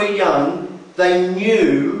children were young, they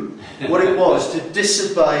knew what it was to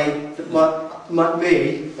disobey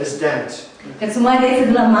me as dad. Kad su moja djeca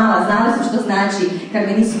bila mala, znali su što znači kad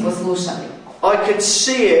me nisu poslušali. I could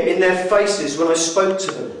see it in their faces when I spoke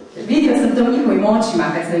to them. Vidio sam to u njihovim očima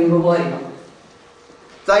kad sam im govorio.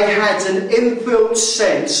 They had an inbuilt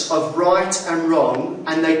sense of right and wrong,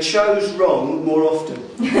 and they chose wrong more often.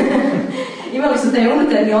 Imali su taj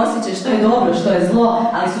unutarnji osjećaj što je dobro, što je zlo,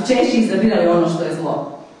 ali su češće izabirali ono što je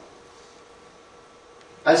zlo.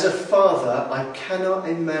 As a father, I cannot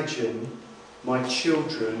imagine my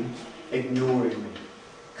children ignoring me.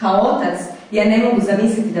 Kao otac, ja ne mogu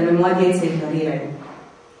zamisliti da me moja djeca ignoriraju.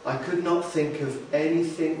 I could not think of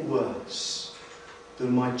anything worse than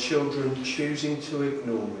my children choosing to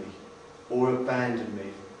ignore me or abandon me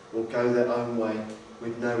or go their own way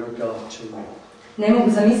with no regard to me. Ne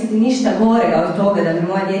mogu zamisliti ništa gorega od toga da me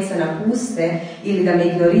moja djeca napuste ili da me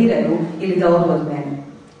ignoriraju ili da odu od mene.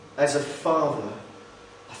 As a father,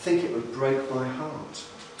 I think it would break my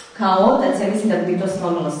heart. Kao otac, ja mislim da bi to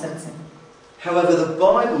slomilo srce. However, the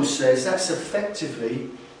Bible says that's effectively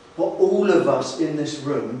what all of us in this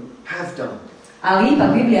room have done. Ali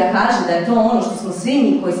ipak Biblija kaže da je to ono što smo svi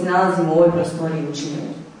mi koji se nalazimo u ovoj prostoriji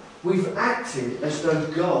učinili. We've acted as though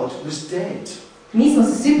God was dead. Mi smo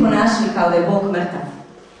se svi ponašali kao da je Bog mrtav.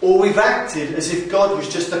 Or we've acted as if God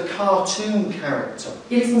was just a cartoon character.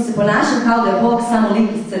 Ili smo se ponašali kao da je Bog samo lik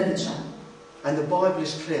iz crtića. And the Bible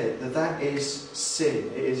is clear that that is sin.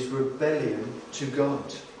 It is rebellion to God.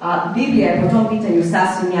 A Biblija je po tom pitanju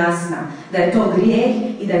sasvim jasna, da je to grijeh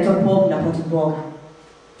i da je to pobuna protiv Boga.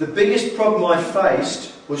 The biggest problem I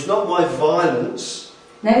faced was not my violence.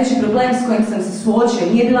 Najveći problem s kojim sam se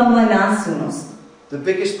suočio nije bila moja nasilnost. The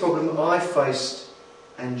biggest problem I faced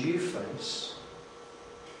and you face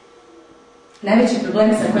Najveći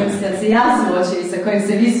problem sa kojim sam se ja suočio i sa kojim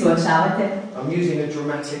se vi suočavate. I'm using a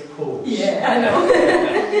dramatic pause. Yeah, I know.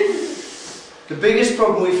 The biggest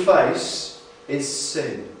problem we face is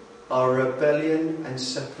sin, our rebellion and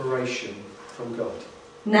separation from God.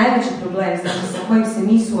 Najveći problem sa kojim se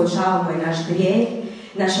mi suočavamo je naš grijeh,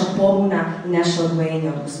 naša pobuna i naše odvojenje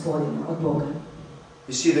od Gospodina, od Boga.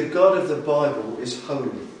 You see, the God of the Bible is holy.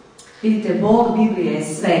 Vidite, Bog Biblije je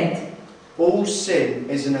svet. All sin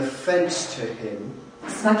is an offense to him.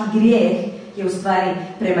 Svaki grijeh je u stvari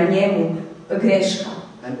prema njemu greška.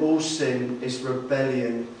 And all sin is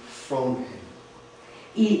rebellion from him.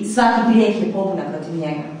 I svaki grijeh je pobuna protiv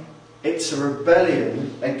njega. It's a rebellion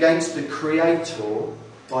against the Creator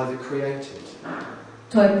by the created.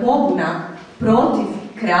 To je pobuna protiv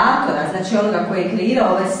kreatora, znači onoga koji je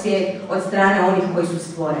kreirao ovaj svijet od strane onih koji su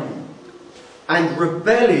stvoreni. And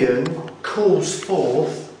rebellion calls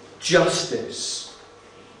forth justice.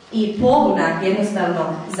 I pobuna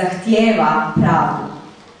jednostavno zahtijeva pravdu.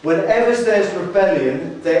 Whenever there's rebellion,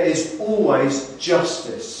 there is always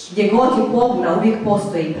justice. Gdje god je pobuna, uvijek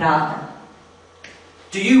postoji pravda.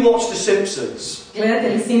 Do you watch The Simpsons? Gledate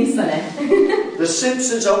li Simpsone? The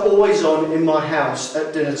Simpsons are always on in my house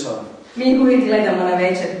at dinner time. Mi ih uvijek gledamo na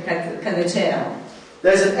večer kad večeramo.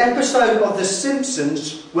 There's an episode of The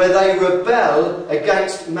Simpsons where they rebel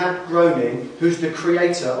against Matt Groening, who's the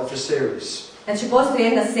creator of the series. Znači, postoji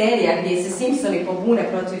jedna serija gdje se Simpsoni pobune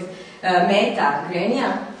protiv Matta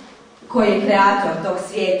Groening'a, koji je kreator tog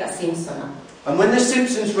svijeta Simpsona. And when the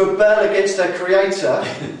Simpsons rebel against their creator,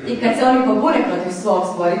 I kad se oni pobune protiv svog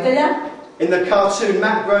stvoritelja, in the cartoon,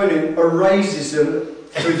 Matt Groening erases them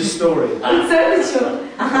through the story.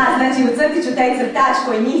 u crtiću taj crtač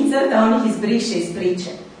koji njih crta, on ih izbriše iz priče.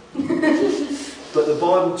 But the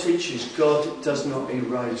Bible teaches God does not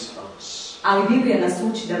erase us. Ali Biblija nas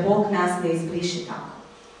uči da Bog nas ne izbriše tako.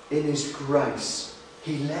 In His grace,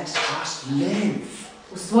 He lets us live.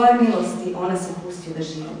 U svojoj milosti on nas je pustio da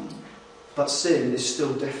živimo. But sin is still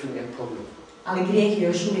definitely a problem. Ali grijeh je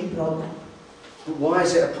još uvijek problem. But why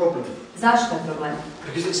is it a problem? Zašto je problem?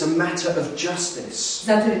 Because it's a matter of justice.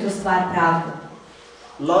 Zato je to stvar pravde.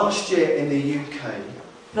 Last year in the UK,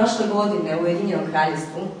 Prošle godine u Ujedinjenom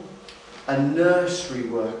Kraljevstvu a nursery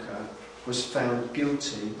worker was found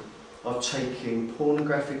guilty of taking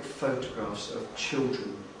pornographic photographs of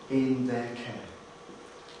children in their care.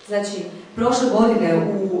 Znači, prošle godine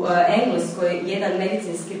u Engleskoj jedan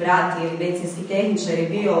medicinski brat ili medicinski tehničar je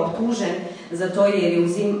bio optužen za to jer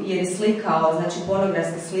je slikao, znači,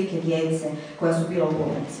 pornografske slike djece koja su bila u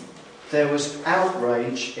bolnici. There was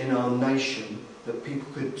outrage in our nation that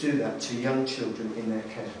people could do that to young children in their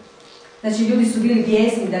care. Znači, ljudi su bili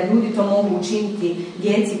bijesni da ljudi to mogu učiniti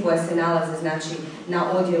djeci koja se nalaze, znači,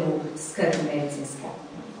 na odjelu skrbi medicinske.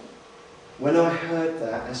 When I heard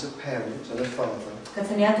that as a parent and a father, kad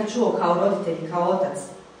sam ja to čuo kao roditelj, kao otac,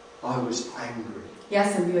 I was angry. Ja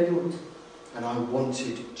sam bio ljut. And I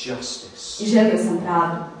wanted justice. I želio sam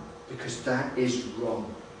pravdu. Because that is wrong.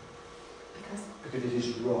 Because it is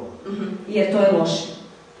wrong. Jer to je loše.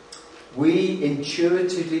 We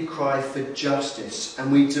intuitively cry for justice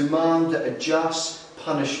and we demand that a just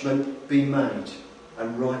punishment be made,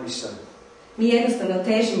 and rightly so. Mi jednostavno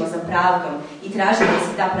težimo za pravdom i tražimo da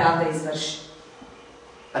se ta pravda izvrši.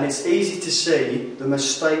 And it's easy to see the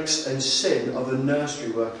mistakes and sin of a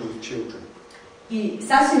nursery worker with children. I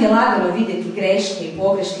sasvim je lagano vidjeti greške i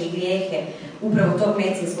pogreške i grijehe upravo tog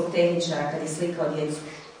medicinskog tehničara kad je slikao djecu.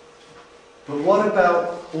 But what about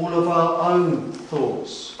all of our own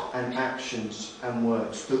thoughts and actions and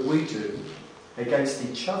words that we do against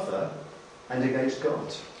each other and against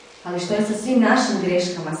God? Ali što je sa svim našim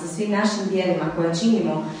greškama, sa svim našim djelima koje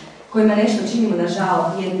činimo, kojima nešto činimo na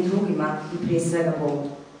žal jednim drugima i prije svega Bogu?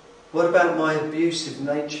 What about my abusive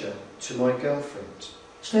nature to my girlfriend?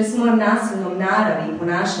 Što je s mojom nasilnom naravi i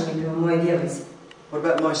ponašanjem prema mojoj djelici? What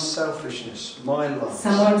about my selfishness, my lies?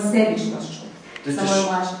 Sa mojom sebičnošću, sa mojom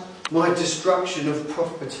lažom? My destruction of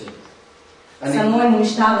property. Sa mojim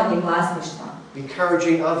uništavanjem vlasništva.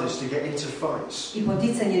 Encouraging others to get into fights. I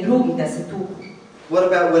poticanje drugih da se tuku. What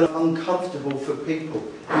about when I'm uncomfortable for people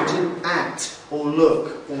who didn't act or look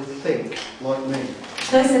or think like me?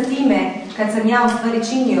 Što je sa time kad sam ja u stvari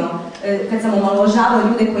činio, kad sam omalovažavao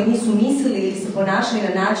ljude koji nisu mislili ili se ponašali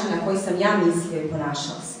na način na koji sam ja mislio i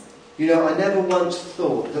ponašao se? You know, I never once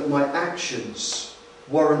thought that my actions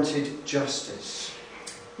warranted justice.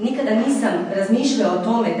 Nikada nisam razmišljao o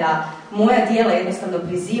tome da moja djela jednostavno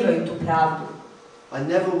prizivaju tu pravdu. I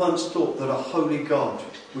never once thought that a holy God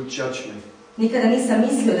would judge me. Nikada nisam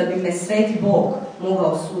mislio da bi me sveti Bog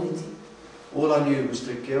mogao suditi. All I knew was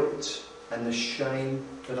the guilt and the shame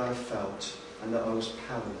that I felt and that I was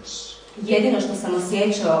powerless. Jedino što sam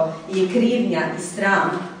osjećao je krivnja i sram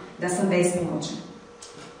da sam bespomoćan.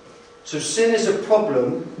 So sin is a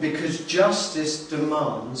problem because justice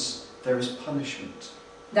demands there is punishment.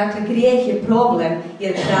 Dakle, grijeh je problem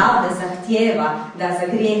jer pravda zahtijeva da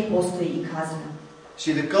za grijeh postoji i kazna.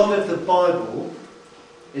 See, the God of the Bible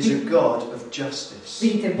is a God of justice.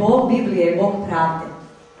 Vidite, Bog Biblije je Bog pravde.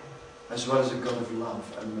 As well as a God of love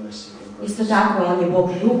and mercy and grace. Isto tako, on je Bog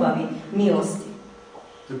ljubavi, milosti.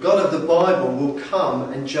 The God of the Bible will come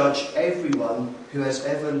and judge everyone who has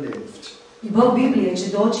ever lived. I Bog Biblije će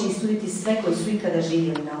doći i suditi sve koji su ikada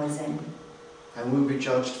živjeli na ovoj zemlji. And we'll be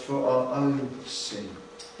judged for our own sin.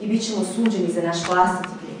 I bit ćemo suđeni za naš vlastiti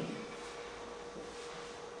grijeh.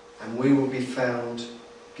 And we will be found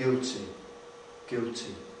guilty,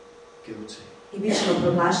 guilty, guilty. I bit ćemo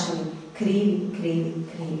proglašeni krivi, krivi,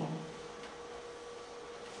 krivi.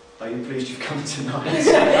 Are you pleased you've come tonight?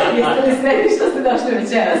 Jeste li sretni što ste došli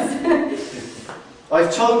večeras?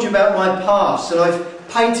 I've told you about my past and I've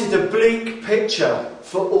painted a bleak picture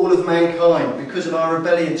for all of mankind because of our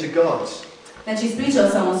rebellion to God. Znači, ispričao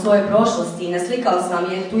sam o svojoj prošlosti i naslikao sam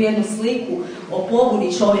tu jednu sliku o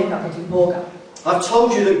pobuni čovjeka protiv Boga. I've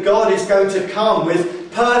told you that God is going to come with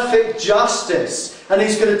perfect justice and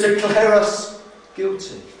He's going to declare us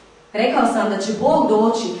guilty. Rekao sam da će Bog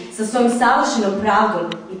doći sa svojim savršenom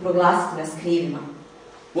pravdom i proglasiti nas krivima.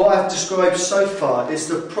 What I've described so far is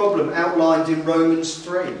the problem outlined in Romans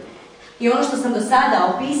 3. I ono što sam do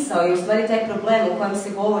sada opisao je u stvari taj problem o kojem se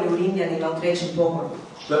govori u Rimljanima u 3. poglavlju.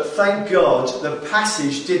 But thank God the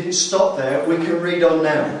passage didn't stop there. We can read on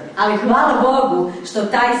now. Ali hvala Bogu što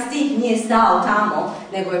taj stih nije stao tamo,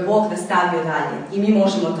 nego je Bog nastavio dalje. I mi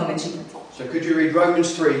možemo o tome čitati. So could you read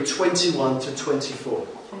Romans 3:21 to 24?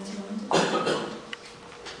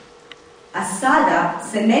 A sada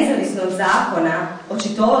se nezavisno od zakona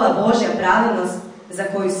očitovala Božja pravednost za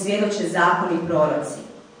koju svjedoče zakoni i proroci.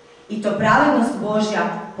 I to pravednost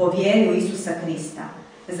Božja po vjeri u Isusa Krista.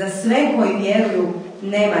 Za sve koji vjeruju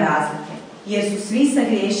nema razlike, jer su svi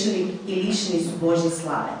sagriješili i lišeni su Božje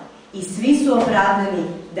slave. I svi su opravdani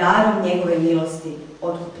darom njegove milosti,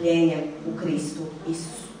 otkupljenjem u Kristu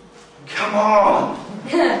Isusu. Come on!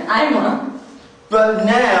 Ajmo! But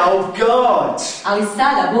now God! Ali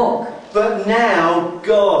sada Bog! But now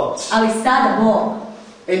God! Ali sada Bog!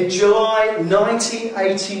 In July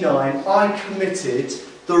 1989, I committed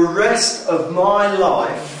the rest of my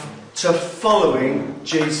life to following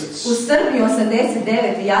Jesus. U srpnju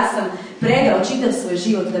 89. ja sam predao čitav svoj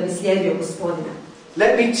život da bi slijedio Gospodina.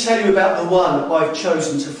 Let me tell you about the one I've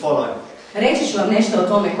chosen to follow. Reći ću vam nešto o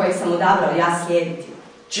tome kojeg sam odabrao ja slijediti.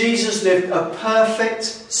 Jesus lived a perfect,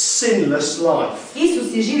 sinless life.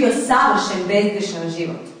 Isus je živio savršen, bezgrešan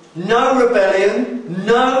život. No rebellion,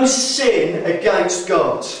 no sin against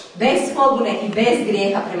God. Bez pobune i bez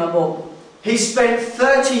grijeha prema Bogu. He spent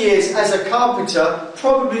 30 years as a carpenter,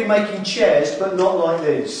 probably making chairs, but not like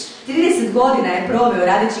these. 30 godina je proveo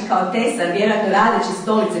radeći kao tesar, vjerojatno radeći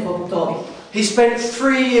stolice poput ovih. He spent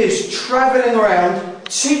 3 years traveling around,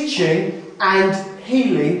 teaching and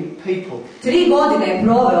healing people. 3 godine je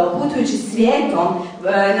proveo putujući svijetom,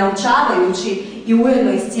 naučavajući i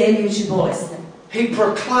ujedno iscijeljujući bolesne. He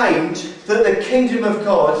proclaimed that the kingdom of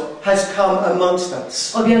God has come amongst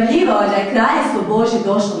us. Objavljivao je da je kraljevstvo Božje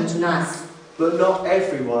došlo među nas. But not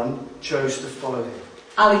everyone chose to follow him.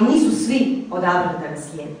 Ali nisu svi odabrali da ga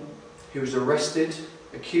slijede. He was arrested,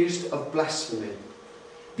 accused of blasphemy.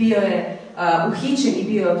 Bio je uhićen i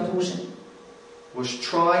bio je optužen. Was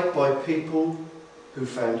tried by people who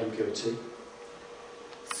found him guilty.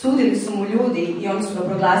 Sudili su mu ljudi i oni su ga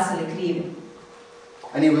proglasili krivim.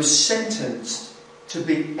 And he was sentenced to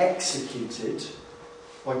be executed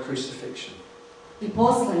by crucifixion. I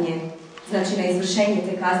poslan je, znači na izvršenje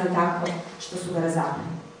te kazne tako što su ga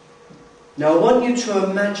razapeli. Now I want you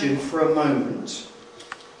to imagine for a moment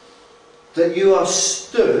that you are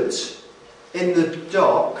stood in the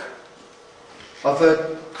dock of a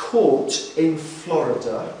court in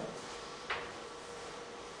Florida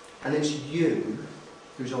and it's you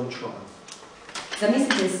who's on trial.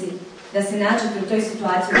 Zamislite si da se nađete u toj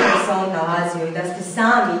situaciji gdje se on nalazio i da ste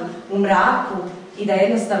sami u mraku i da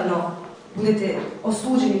jednostavno budete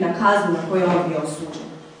osuđeni na kaznu na koju on bio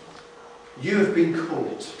osuđen. You have been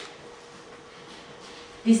caught.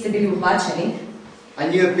 Vi ste bili uhvaćeni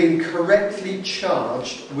And you have been correctly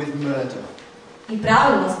charged with murder. i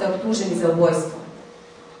pravilno ste optuženi za ubojstvo.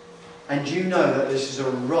 And you know that this is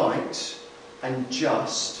a right and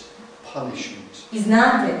just punishment. I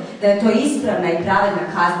znate da je to ispravna i pravedna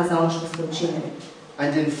kazna za ono što ste učinili.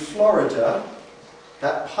 And in Florida,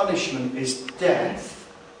 that punishment is death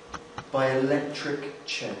by electric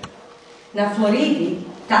chair. Na Floridi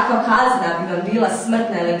takva kazna bi vam bila smrt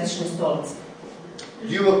na električnoj stolici.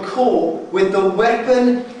 You were caught with the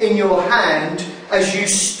weapon in your hand as you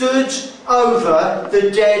stood over the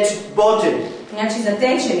dead body. Znači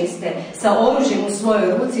zatečeni ste sa oružjem u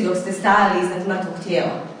svojoj ruci dok ste stajali iznad mrtvog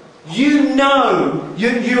tijela. You know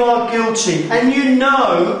you are guilty and you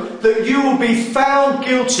know that you will be found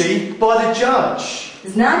guilty by the judge.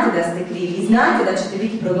 Znate da ste krivi i znate da ćete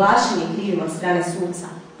biti proglašeni krivim od strane suca.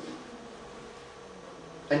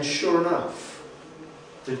 And sure enough,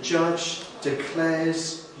 the judge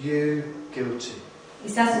declares you guilty. I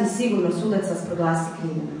sasvim sigurno sudac vas proglasi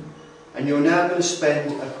krivim. And you're now going to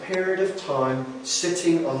spend a period of time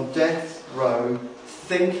sitting on death row,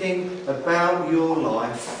 thinking about your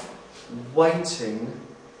life, waiting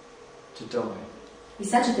to die. I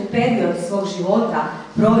sad ćete period svog života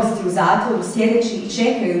provesti u zatvoru, sjedeći i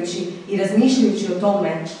čekajući i razmišljajući o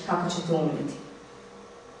tome kako ćete umreti.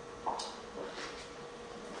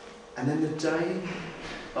 And then the day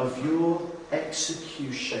of your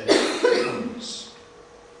execution comes.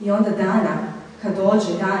 I onda dana, kad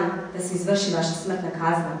dođe dan da se izvrši vaša smrtna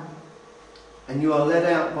kazna, And you are led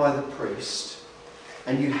out by the priest,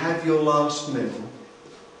 and you have your last meal.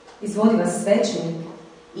 izvodi vas svećenik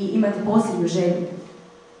i imate posljednju želju.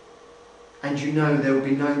 And you know there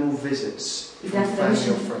will be no more visits from family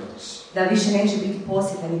or friends. Da više neće biti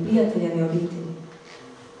posjeta ni prijatelja ni obitelji.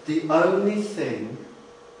 The only thing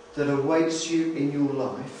that awaits you in your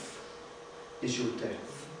life is your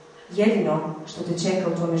death. Jedino što te čeka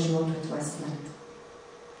u tome životu je tvoja smrt.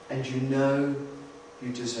 And you know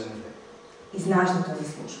you deserve it. I znaš da to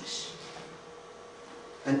zaslužuješ.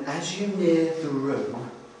 And as you near the room,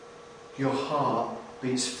 your heart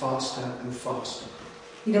beats faster and faster.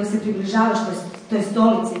 I dok se približavaš toj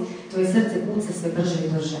stolici, tvoje srce puca sve brže i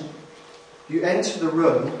brže. You enter the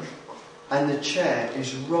room and the chair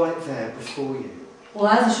is right there before you.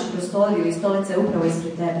 Ulaziš u prostoriju i stolica je upravo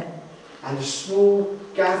ispred tebe. And a small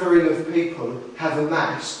gathering of people have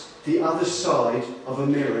amassed the other side of a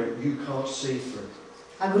mirror you can't see through.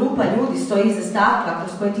 A grupa ljudi stoji iza stakla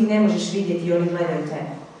kroz koje ti ne možeš vidjeti i oni gledaju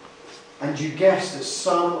tebe. And you guess that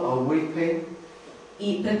some are weeping.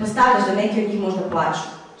 I pretpostavljaš da neki od njih možda plaču.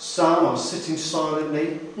 Some are sitting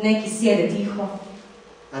silently. Neki sjede tiho.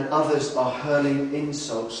 And others are hurling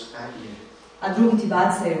insults at you. A drugi ti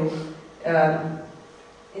bacaju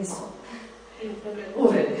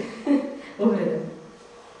Uvrede. Uvrede.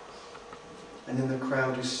 And then the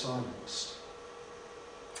crowd is silenced.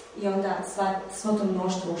 I onda svo to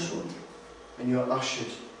mnoštvo ušuti. And you're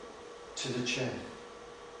ushered to the chair.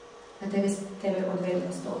 A tebe odvedu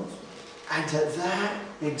na stolicu. And at that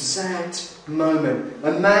exact moment,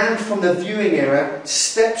 a man from the viewing area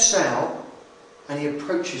steps out and he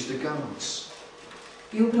approaches the guards.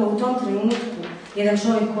 I upravo u tom trenutku, jedan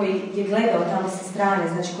čovjek koji je gledao tamo sa strane,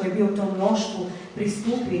 znači koji je bio u tom mnoštvu,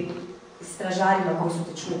 pristupi stražarima koji su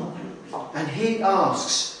te čuvali. And he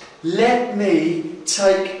asks, let me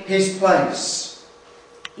take his place.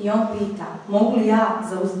 I on pita, mogu li ja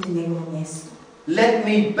zauzeti njegovo mjesto? Let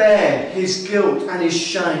me bear his guilt and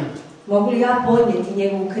his shame. Mogu li ja podnijeti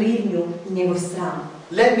njegovu krivnju i njegov sram?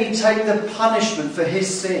 Let me take the punishment for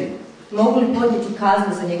his sin. Mogu li podnijeti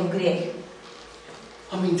kaznu za njegov grijeh?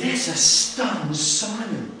 I mean, there's a stunned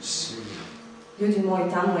silence. Ljudi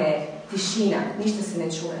moji, tamo je tišina, ništa se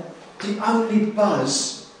ne čuje. The only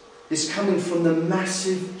buzz is coming from the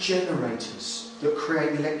massive generators that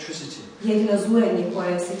create electricity. Jedino zurenje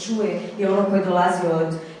koje se čuje je ono koje dolazi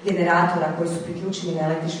od generatora koji su priključeni na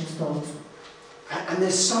električnu stolicu. And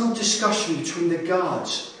there's some discussion between the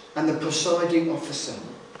guards and the presiding officer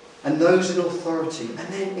and those in authority. And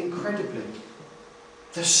then, incredibly,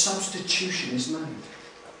 the substitution is made.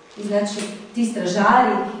 I znači, ti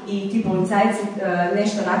stražari i ti policajci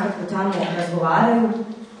nešto nakratko tamo razgovaraju.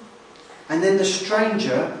 And then the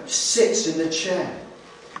stranger sits in the chair.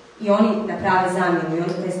 I oni naprave zamjenu i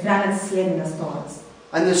onda taj stranac sjedi na stolac.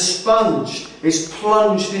 And the sponge is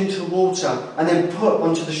plunged into water and then put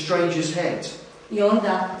onto the stranger's head. I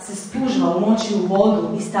onda se spužva, umoči u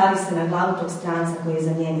vodu i stavi se na glavu tog stranca koji je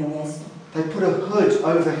zamijenio mjesto. They put a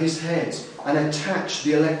hood over his head and attach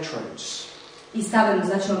the electrodes. I stave mu,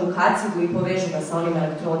 znači, onu kacigu i povežu ga sa onim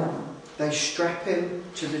elektrodama. They strap him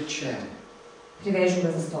to the chair. Privežu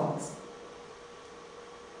ga za stolac.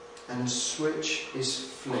 And a switch is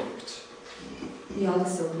flicked. I onda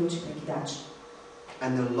se uključi prekidač.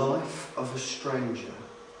 And the life of a stranger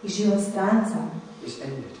I život stranca is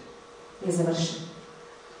ended. je završen.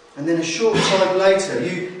 And then a short time later,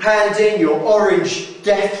 you hand in your orange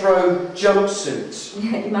death row jumpsuit.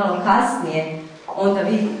 I malo kasnije, onda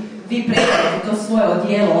vi predajete to svoje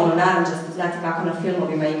odijelo, ono narančasto, znate kako na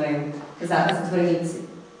filmovima imaju zatvorenici.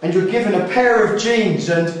 And you're given a pair of jeans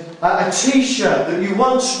and a t-shirt that you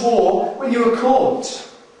once wore when you were caught.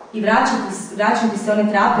 I vraćaju ti se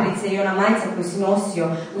one traperice i ona majica koju si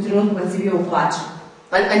nosio u trenutku kad si bio uplačen.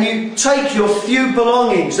 And you take your few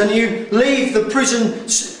belongings and you leave the prison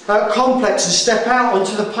complex and step out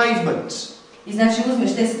onto the pavement. I znači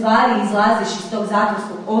uzmeš te stvari i izlaziš iz tog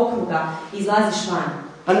zatvorskog okruga i izlaziš van.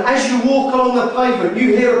 And as you walk along the pavement,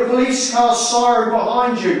 you hear a police car siren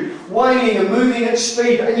behind you, wailing and moving at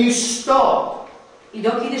speed, and you stop. I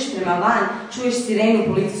dok ideš prema van, čuješ sirenu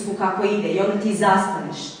policijsku kako ide i onda ti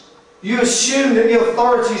zastaneš. You assume that the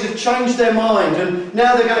authorities have changed their mind and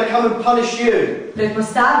now they're going to come and punish you.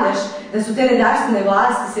 Pretpostavljaš da su te redarstvene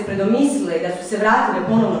vlasti se predomislile i da su se vratile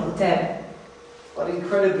ponovno po tebe. But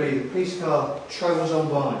incredibly, the police car travels on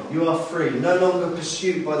by. You are free, no longer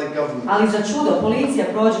pursued by the government. Ali za čudo, policija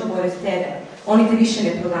prođe pored tebe. Oni te više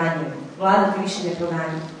ne proganjaju. Vlada te više ne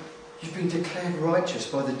proganjaju. You've been declared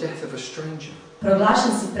righteous by the death of a stranger.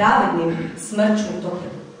 Proglašen si pravednim smrću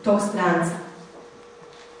tog stranca.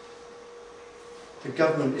 The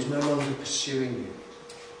government is no longer pursuing you.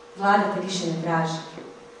 Vlada te više ne traži.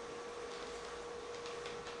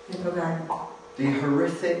 Ne proganjaju. The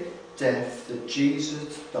horrific death that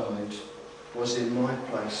Jesus died was in my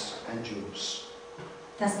place and yours.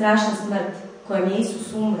 Ta strašna smrt kojom je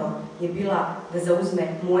Isus umro je bila da zauzme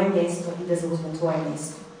moje mjesto i da zauzme tvoje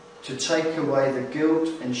mjesto. To take away the guilt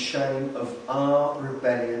and shame of our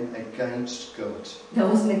rebellion against God. Da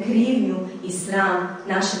uzme krivnju i sram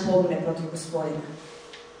naše pobune protiv Gospodina.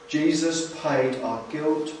 Jesus paid our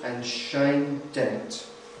guilt and shame debt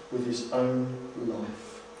with his own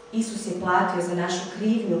life. Isus je platio za našu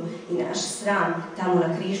krivnju i naš sram tamo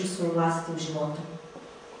na križu svojim vlastitim životom.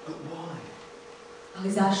 But why?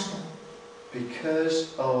 Ali zašto? Because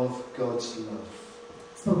of God's love.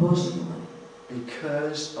 Zbog Božje ljubavi.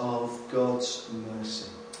 Because of God's mercy.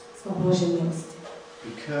 Zbog Božje milosti.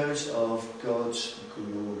 Because of God's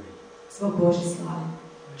glory. Zbog Božje slave.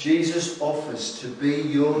 Jesus offers to be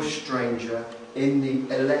your stranger in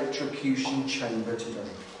the electrocution chamber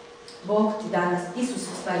today. Bog ti danas, Isus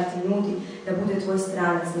u stvari ti nudi da bude tvoj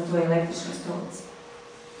stranac na tvojoj električnoj stolici.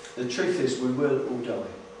 The truth is we will all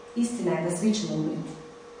die. Istina je da svi ćemo umreti.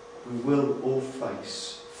 We will all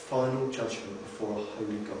face final judgment before a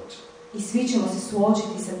holy God. I svi ćemo se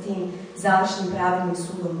suočiti sa tim završnim pravednim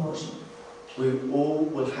sudom Božjim. We all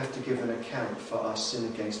will have to give an account for our sin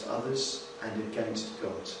against others and against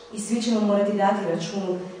God. I svi ćemo morati dati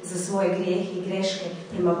račun za svoje grijehe i greške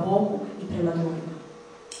prema Bogu i prema drugima.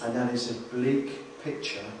 And that is a bleak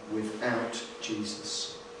picture without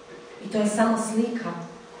Jesus. I to je samo slika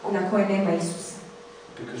na kojoj nema Isusa.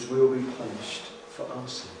 Because we will be punished for our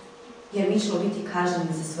sin. Jer mi ćemo biti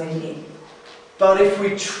kažnjeni za svoje grijehe. But if we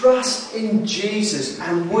trust in Jesus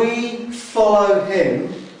and we follow him,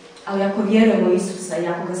 Ali ako vjerujemo u Isusa i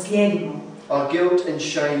ako ga slijedimo, our guilt and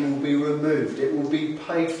shame will be removed. It will be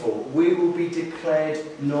paid for. We will be declared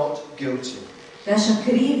not guilty. naša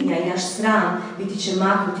krivnja i naš sram biti će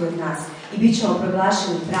maknuti od nas i bit ćemo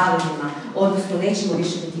proglašeni pravednima, odnosno nećemo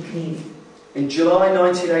više biti krivi. In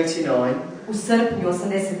July 1989, U srpnju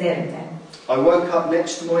 89. I woke up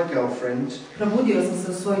next to my girlfriend, probudio sam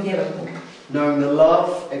se u svoju djevojku, knowing the love,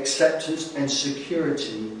 acceptance and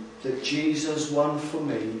security that Jesus won for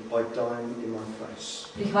me by dying in my place.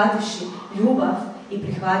 prihvativši ljubav i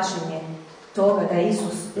prihvaćanje toga da je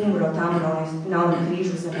Isus umro tamo na onom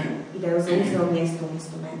križu za mene i da je zauzeo mjesto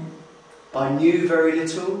umjesto mene. I knew very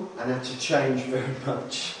little and had to change very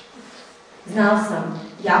much. Znao sam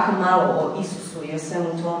jako malo o Isusu i o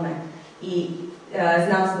svemu tome i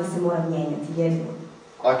znao sam da se moram mijenjati jedino.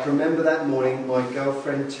 I can remember that morning my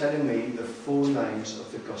girlfriend telling me the four names of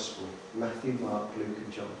the Gospel, Matthew, Mark, Luke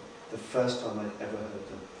and John. The first time I'd ever heard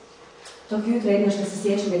them. Tog jutra jedno što se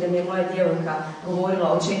sjećam je da mi je moja djevojka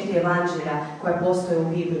govorila o 4 evanđelja koja postoje u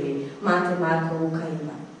Bibliji, Matej, Marko, Luka i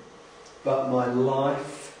Ivan. But my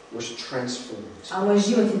life was transformed. A moj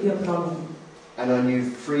život je bio promijenjen. And I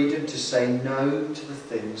knew freedom to say no to the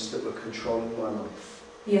things that were controlling my life.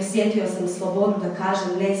 I osjetio sam slobodu da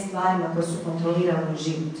kažem ne stvarima koje su kontrolirale moj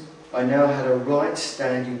život. I now had a right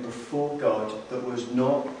standing before God that was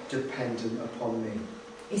not dependent upon me.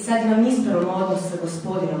 I sad imam ispravan odnos sa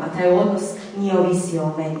Gospodinom, a taj odnos nije ovisio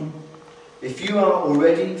o meni. If you are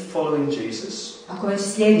already following Jesus, Ako već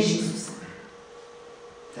slijediš Isusa,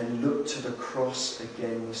 then look to the cross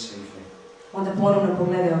again this evening. onda ponovno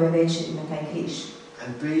pogledaj ove večeri na taj križ.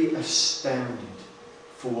 And be astounded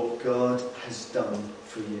for what God has done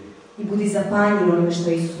for you. I budi zapanjen onime što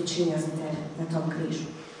je Isus učinio za tebe na tom križu.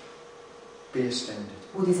 Be astounded.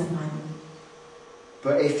 Budi zapanjen.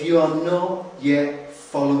 But if you are not yet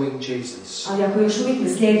following Jesus, Ali ako još uvijek ne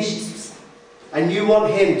slijediš Isusa, and you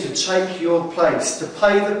want him to take your place, to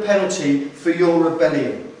pay the penalty for your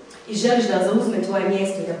rebellion, i želiš da zauzme tvoje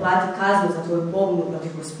mjesto i da plati kaznu za tvoju pobunu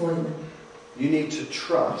protiv Gospodina, you need to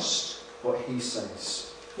trust what he says.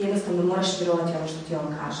 jednostavno moraš vjerovati ono što ti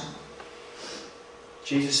on kaže.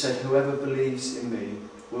 Jesus said, whoever believes in me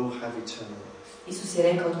will have eternal life. Isus je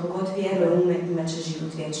rekao, tko god vjeruje u me, imat će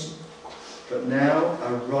život vječni. But now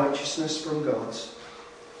our righteousness from God,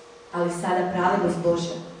 Ali sada pravednost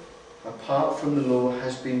Božja, apart from the law,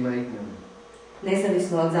 has been made known.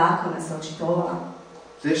 nezavisno od zakona, se očitovala.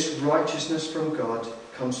 This righteousness from God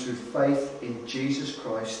comes through faith in Jesus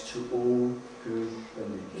Christ to all who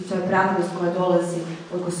believe. I to je pravednost koja dolazi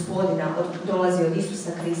od Gospodina, dolazi od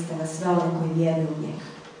Isusa Krista na sve one koji vjeruju u njega.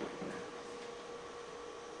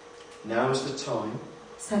 Now is the time.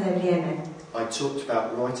 Sada je vrijeme. I talked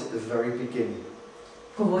about right at the very beginning.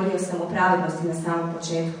 Govorio sam o pravednosti na samom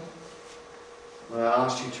početku. I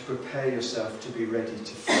asked you to prepare yourself to be ready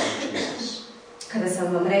to follow Jesus. Kada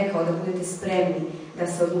sam vam rekao da budete spremni da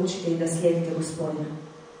se odlučite i da slijedite Gospodina.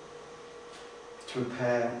 To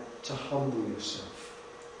prepare to humble yourself.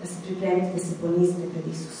 Da se pripremite da se ponizite pred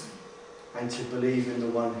Isusom. And to believe in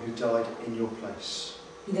the one who died in your place.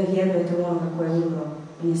 I da vjerujete u onoga koji je umro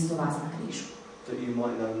umjesto vas na križu. That you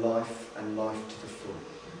might know life and life to the full.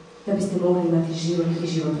 Da biste mogli imati život i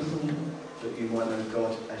život u punini. That you might know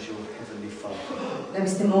God as your heavenly Father. Da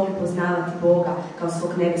biste mogli poznavati Boga kao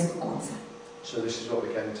svog nebeskog Oca. So this is what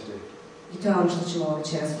we're going to do. I to je ono što ćemo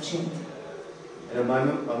večeras učiniti. In a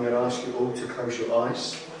moment, I'm going to ask you all to close your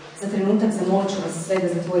eyes. Za trenutak zamolit ću vas sve da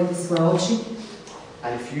zatvorite svoje oči.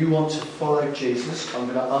 And if you want to follow Jesus, I'm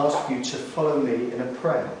going to ask you to follow me in a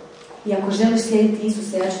prayer. I ako želiš slijediti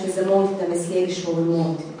Isusa, ja ću te zamoliti da me slijediš u ovoj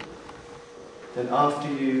molitvi. Then after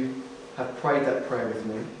you have prayed that prayer with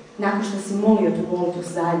me, Nakon što si molio tu molitvu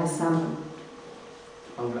zajedno sa mnom,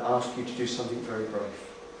 I'm going to ask you to do something very brave.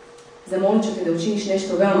 zamolit ću te da učiniš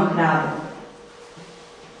nešto veoma hrabro.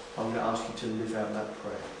 I'm going to ask you to live out that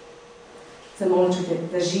prayer. Zamolit ću te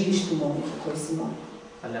da živiš tu molitvu koju si molio.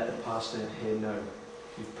 And let the pastor here know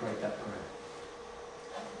you've prayed that prayer.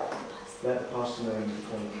 Let the pastor know you've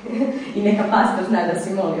prayed. I neka pastor zna da si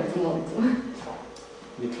molio tu molitvu.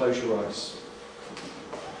 You close your eyes.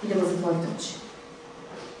 Idemo zatvoriti oči.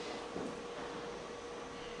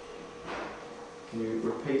 Can you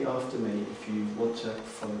repeat after me if you want to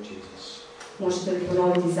follow Jesus? Možete li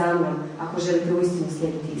ponoviti za mnom ako želite uistinu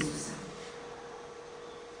slijediti Isusa?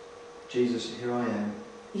 Jesus, here I am.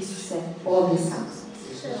 Isuse, ovdje sam.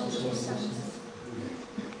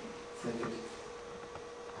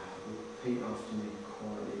 Repeat after me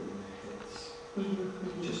quietly in your heads.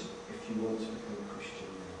 Just if you want to become a Christian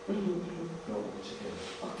now. Not all together.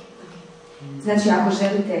 Znači, ako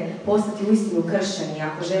želite postati uistinu kršćani,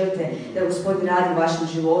 ako želite da Gospodin radi u vašem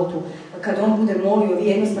životu, kad On bude molio, vi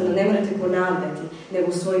jednostavno ne morate ponavljati, nego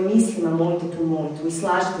u svojim mislima molite tu molitvu i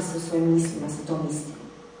slažete se u svojim mislima sa tom istinom.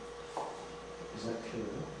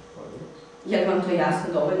 Je li vam to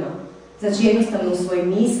jasno dovoljno? Znači, jednostavno u svojim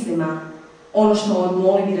mislima, ono što On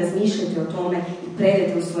moli, vi razmišljate o tome i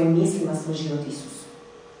predajte u svojim mislima svoj život Isusu.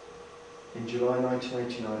 In July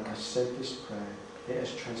 1989, I said this prayer. It has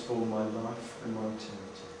transformed my life and my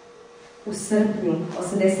eternity. U srpnju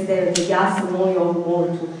 89. ja sam molio ovu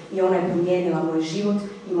molitvu i ona je promijenila moj život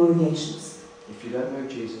i moju vječnost. If you don't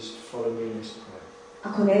know Jesus, follow me in this prayer.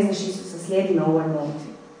 Ako ne znaš Isusa, slijedi me u ovoj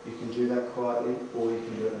molitvi. You can do that quietly or you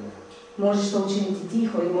can do it aloud. Možeš to učiniti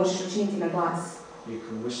tiho ili možeš učiniti na glas. You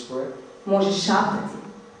can whisper it, Možeš šaptati,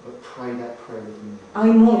 but pray that prayer with me.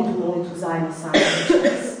 ali moli tu molitvu zajedno sa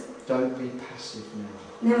mnom. Don't be passive now.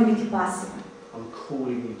 Nemoj biti pasivan. I'm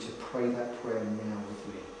calling you to pray that prayer now with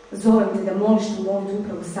me. Zovem te da moliš tu molitvu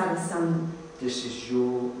upravo sada sa mnom. This is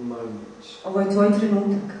your moment. Ovo je tvoj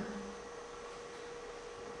trenutak.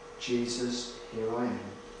 Jesus, here I am.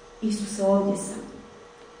 Isuse, ovdje sam.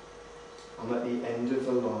 I'm at the end of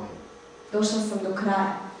the line. Došla sam do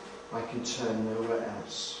kraja. I can turn nowhere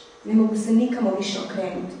else. Ne mogu se nikamo više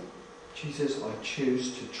okrenuti. Jesus, I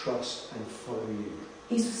choose to trust and follow you.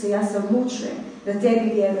 Isuse, ja se odlučujem da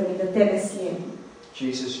tebi vjerujem i da tebe slijedim.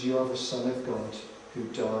 Jesus, you are the Son of God who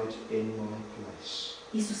died in my place.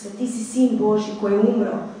 Isuse, ti si Sin Božji koji je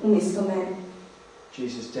umro umjesto mene.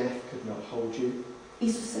 Jesus, death could not hold you.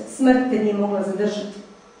 Isuse, smrt te nije mogla zadržati.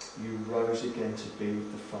 You rose again to be with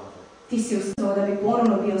the Father. Ti si ustao da bi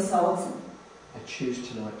ponovno bio sa Ocem. I choose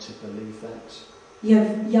tonight to believe that.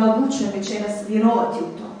 Ja odlučujem večeras vjerovati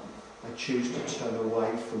u to. I choose to turn away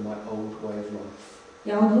from my old way of life.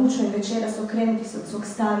 Ja odlučujem večeras okrenuti se od svog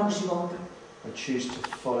starog života. I choose to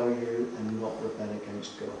follow you and not rebel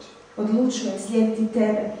against God. Odlučujem slijediti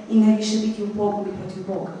tebe i ne više biti u pogubi protiv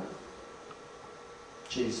Boga.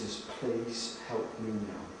 Jesus, please help me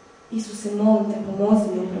now. Isuse, molim te, pomozi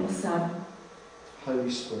mi upravo sada.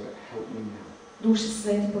 Holy Spirit, help me now. Duše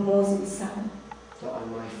Sveti, pomozi mi sada. That I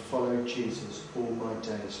may follow Jesus all my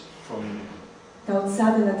days from now. Da od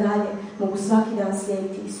sada nadalje mogu svaki dan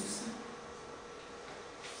slijediti Isusa.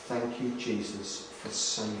 Thank you, Jesus, for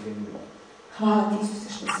saving me. Hvala ti,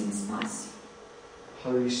 Isuse, što si me spasio.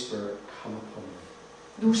 Holy Spirit, come upon me.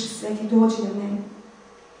 Duše Sveti, dođi na mene.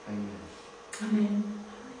 Amen. Amen.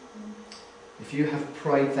 If you have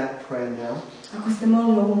prayed that prayer now, Ako ste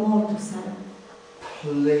molili ovu molitvu sada,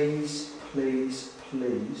 please, please,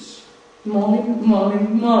 please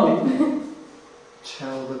molim.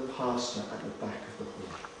 tell the pastor at the back of the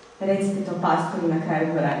hall. Recite to pastoru na kraju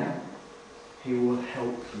dvorane. He will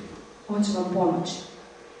help you. On će vam pomoći.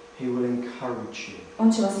 He will encourage you.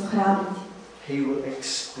 On će vas ohrabriti. He will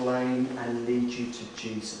explain and lead you to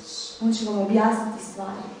Jesus. On će vam objasniti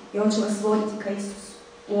stvari i on će vas voditi ka Isusu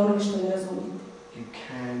u onome što ne razumijete. You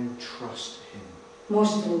can trust him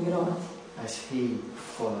Možete mu vjerovati, as he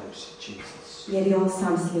follows Jesus. jer i on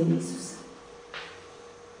sam slijedi Isusa.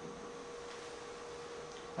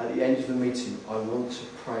 At the end of the meeting, I want to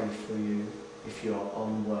pray for you if you are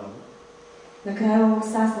unwell. Na kraju ovog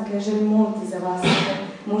sastanka ja želim moliti za vas,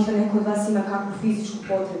 možda neko od vas ima kakvu fizičku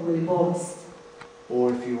potrebu ili bolest.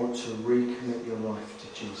 Or if you want to recommit your life to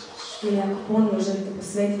Jesus. Ili ako ponovno želite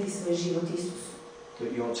posvetiti svoj život Isusu. That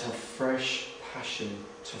you want to have fresh passion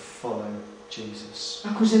to follow Jesus.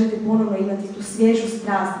 Ako želite ponovno imati tu svježu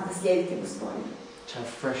strast da slijedite Gospodina. To have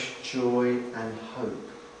fresh joy and hope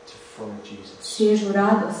to follow Jesus. Svježu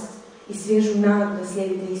radost i svježu nadu da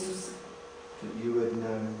slijedite Isusa. That you would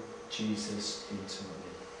know Jesus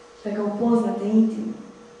intimately. Da ga upoznate intimno.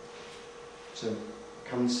 So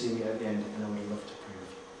come and see me at the end and I would love to pray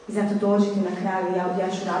with you. I zato dođite na kraju i ja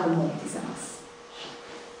ću rado moliti za vas.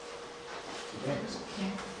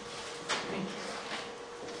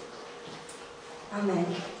 Amen.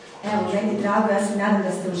 Evo, meni je drago, ja se nadam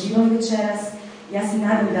da ste uživali večeras. Ja se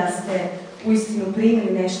nadam da ste uistinu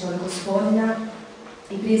primili nešto od Gospodina.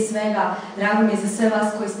 I prije svega, drago mi je za sve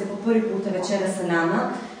vas koji ste po prvi puta večeras sa nama.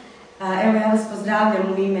 Evo, ja vas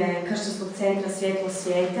pozdravljam u ime Kršćanskog centra Svjetlo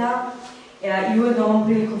svijeta I ujedno ovom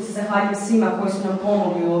prilikom se zahvaljujem svima koji su nam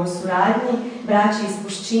pomogli u ovoj suradnji, braći iz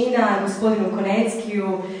Pušćina, gospodinu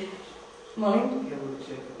Koneckiju, molim?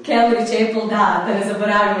 Kelveri Chapel, da ne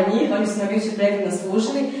zaboravimo njih, oni su nam jučer predivno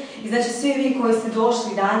služili. I znači svi vi koji ste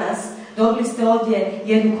došli danas, dobili ste ovdje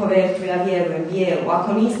jednu kovertu, ja vjerujem, bijelu.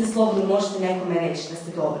 Ako niste, slobodno možete nekome reći da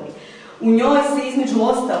ste dobili. U njoj se između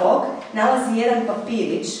ostalog nalazi jedan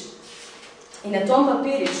papirić i na tom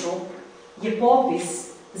papiriću je popis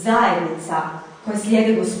zajednica koje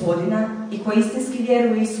slijede Gospodina i koje istinski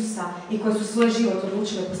vjeruju Isusa i koje su svoj život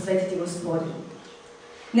odlučile posvetiti Gospodinu.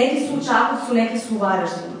 Neki su u Čakovcu, neki su u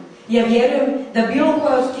Varaždinu. Ja vjerujem da bilo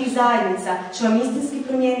koja od tih zajednica će vam istinski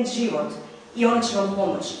promijeniti život i ona će vam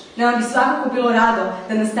pomoći. Nama bi svakako bilo rado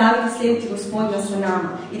da nastavite slijediti Gospodina sa nama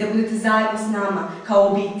i da budete zajedno s nama kao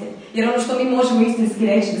obitelj. Jer ono što mi možemo istinski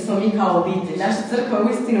reći da smo mi kao obitelj. Naša crkva je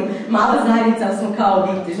uistinu mala zajednica, ali smo kao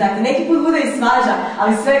obitelj. Znate, neki put bude i svađa,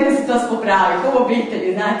 ali sve se to popravi, kao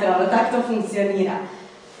obitelji, znate, ono, tako to funkcionira.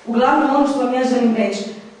 Uglavnom, ono što vam ja želim reći,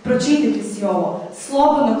 pročitajte si ovo,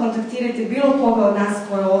 slobodno kontaktirajte bilo koga od nas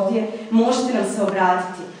koji je ovdje, možete nam se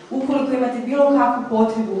obratiti. Ukoliko imate bilo kakvu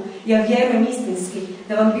potrebu, ja vjerujem istinski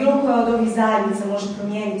da vam bilo koja od ovih zajednica može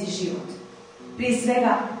promijeniti život. Prije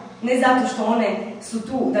svega, ne zato što one su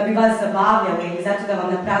tu da bi vas zabavljale ili zato da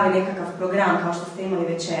vam naprave nekakav program kao što ste imali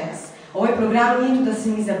večeras. Ovaj program nije tu da se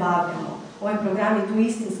mi zabavljamo. Ovaj program je tu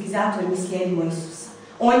istinski zato jer mi slijedimo Isusa.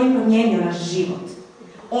 On je promijenio naš život.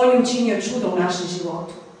 On je učinio čudo u našem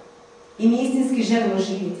životu. I mi istinski želimo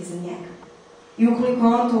živjeti za njega. I ukoliko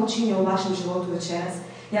on to učinio u vašem životu večeras,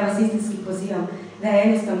 ja vas istinski pozivam da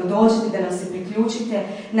jednostavno dođete, da nam se priključite.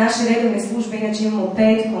 Naše redovne službe inače imamo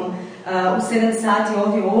petkom u 7 sati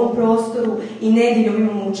ovdje u ovom prostoru i nedjeljom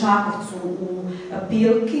imamo u Čakovcu u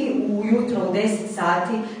Pilki ujutro u 10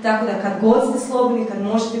 sati, tako da kad god ste slobodni, kad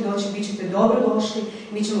možete doći, bit ćete dobro došli,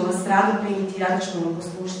 mi ćemo vas rado primiti i rado ćemo vam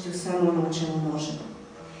poslušati u svemu ono u čemu možemo.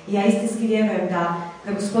 I ja istinski vjerujem da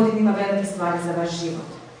Gospodin ima velike stvari za vaš život.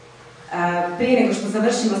 Prije nego što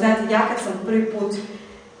završimo, znate, ja kad sam prvi put,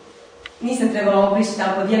 nisam trebala ovo pričati,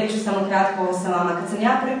 ali podijelit ću samo kratko ovo sa vama. Kad sam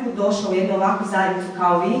ja prvi put došla u jednu ovakvu zajednicu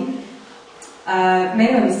kao vi,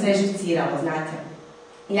 mene mi sve živciralo, znate.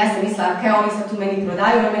 I ja sam mislila, kaj oni sad tu meni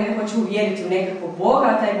prodaju, oni mene hoće uvjeriti u nekakvog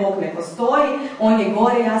Boga, taj Bog ne postoji, on je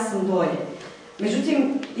gore, ja sam dolje.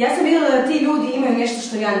 Međutim, ja sam vidjela da ti ljudi imaju nešto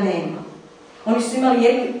što ja nemam. Oni su imali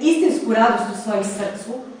jednu istinsku radost u svojem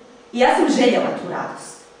srcu i ja sam željela tu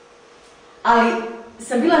radost. Ali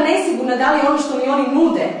sam bila nesigurna da li ono što mi oni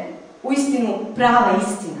nude uistinu prava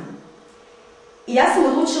istina. I ja sam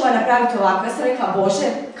odlučila napraviti ovako. Ja sam rekla, Bože,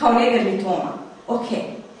 kao nevjerni Toma, ok,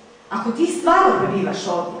 ako ti stvarno prebivaš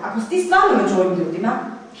ovdje, ako si ti stvarno među ovim ljudima,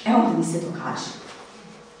 onda mi se to kaže.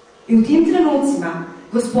 I u tim trenucima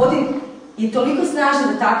Gospodin je toliko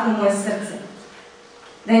snažan dotaknuo moje srce,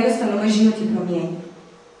 da jednostavno moj život je promijenjen.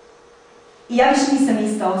 I ja više nisam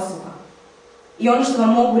ista osoba. I ono što vam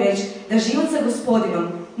mogu reći, da život sa Gospodinom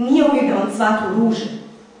nije uvijek da vam cvatu ruže.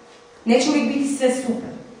 Neće uvijek biti sve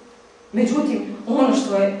super. Međutim, ono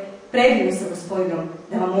što je predivno sa Gospodinom,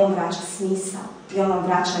 da vam on vraća smisao i on vam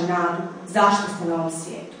vraća nadu. Zašto ste na ovom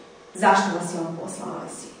svijetu? Zašto vas je on poslao na ovaj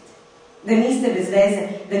svijet? Da niste bez veze,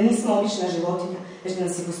 da nismo obična životinja, već da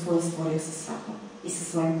nas je Gospodin stvorio sa svakom i sa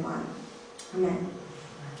svojim planom. Amen.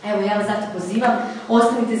 Evo, ja vas zato pozivam,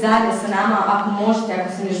 ostanite zajedno sa nama, ako možete,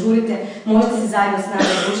 ako se ne žurite, možete se zajedno s nama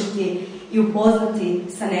odlučiti i upoznati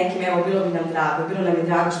sa nekim, evo, bilo bi nam drago, bilo nam je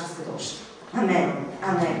drago što ste došli. Amen.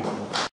 Amen.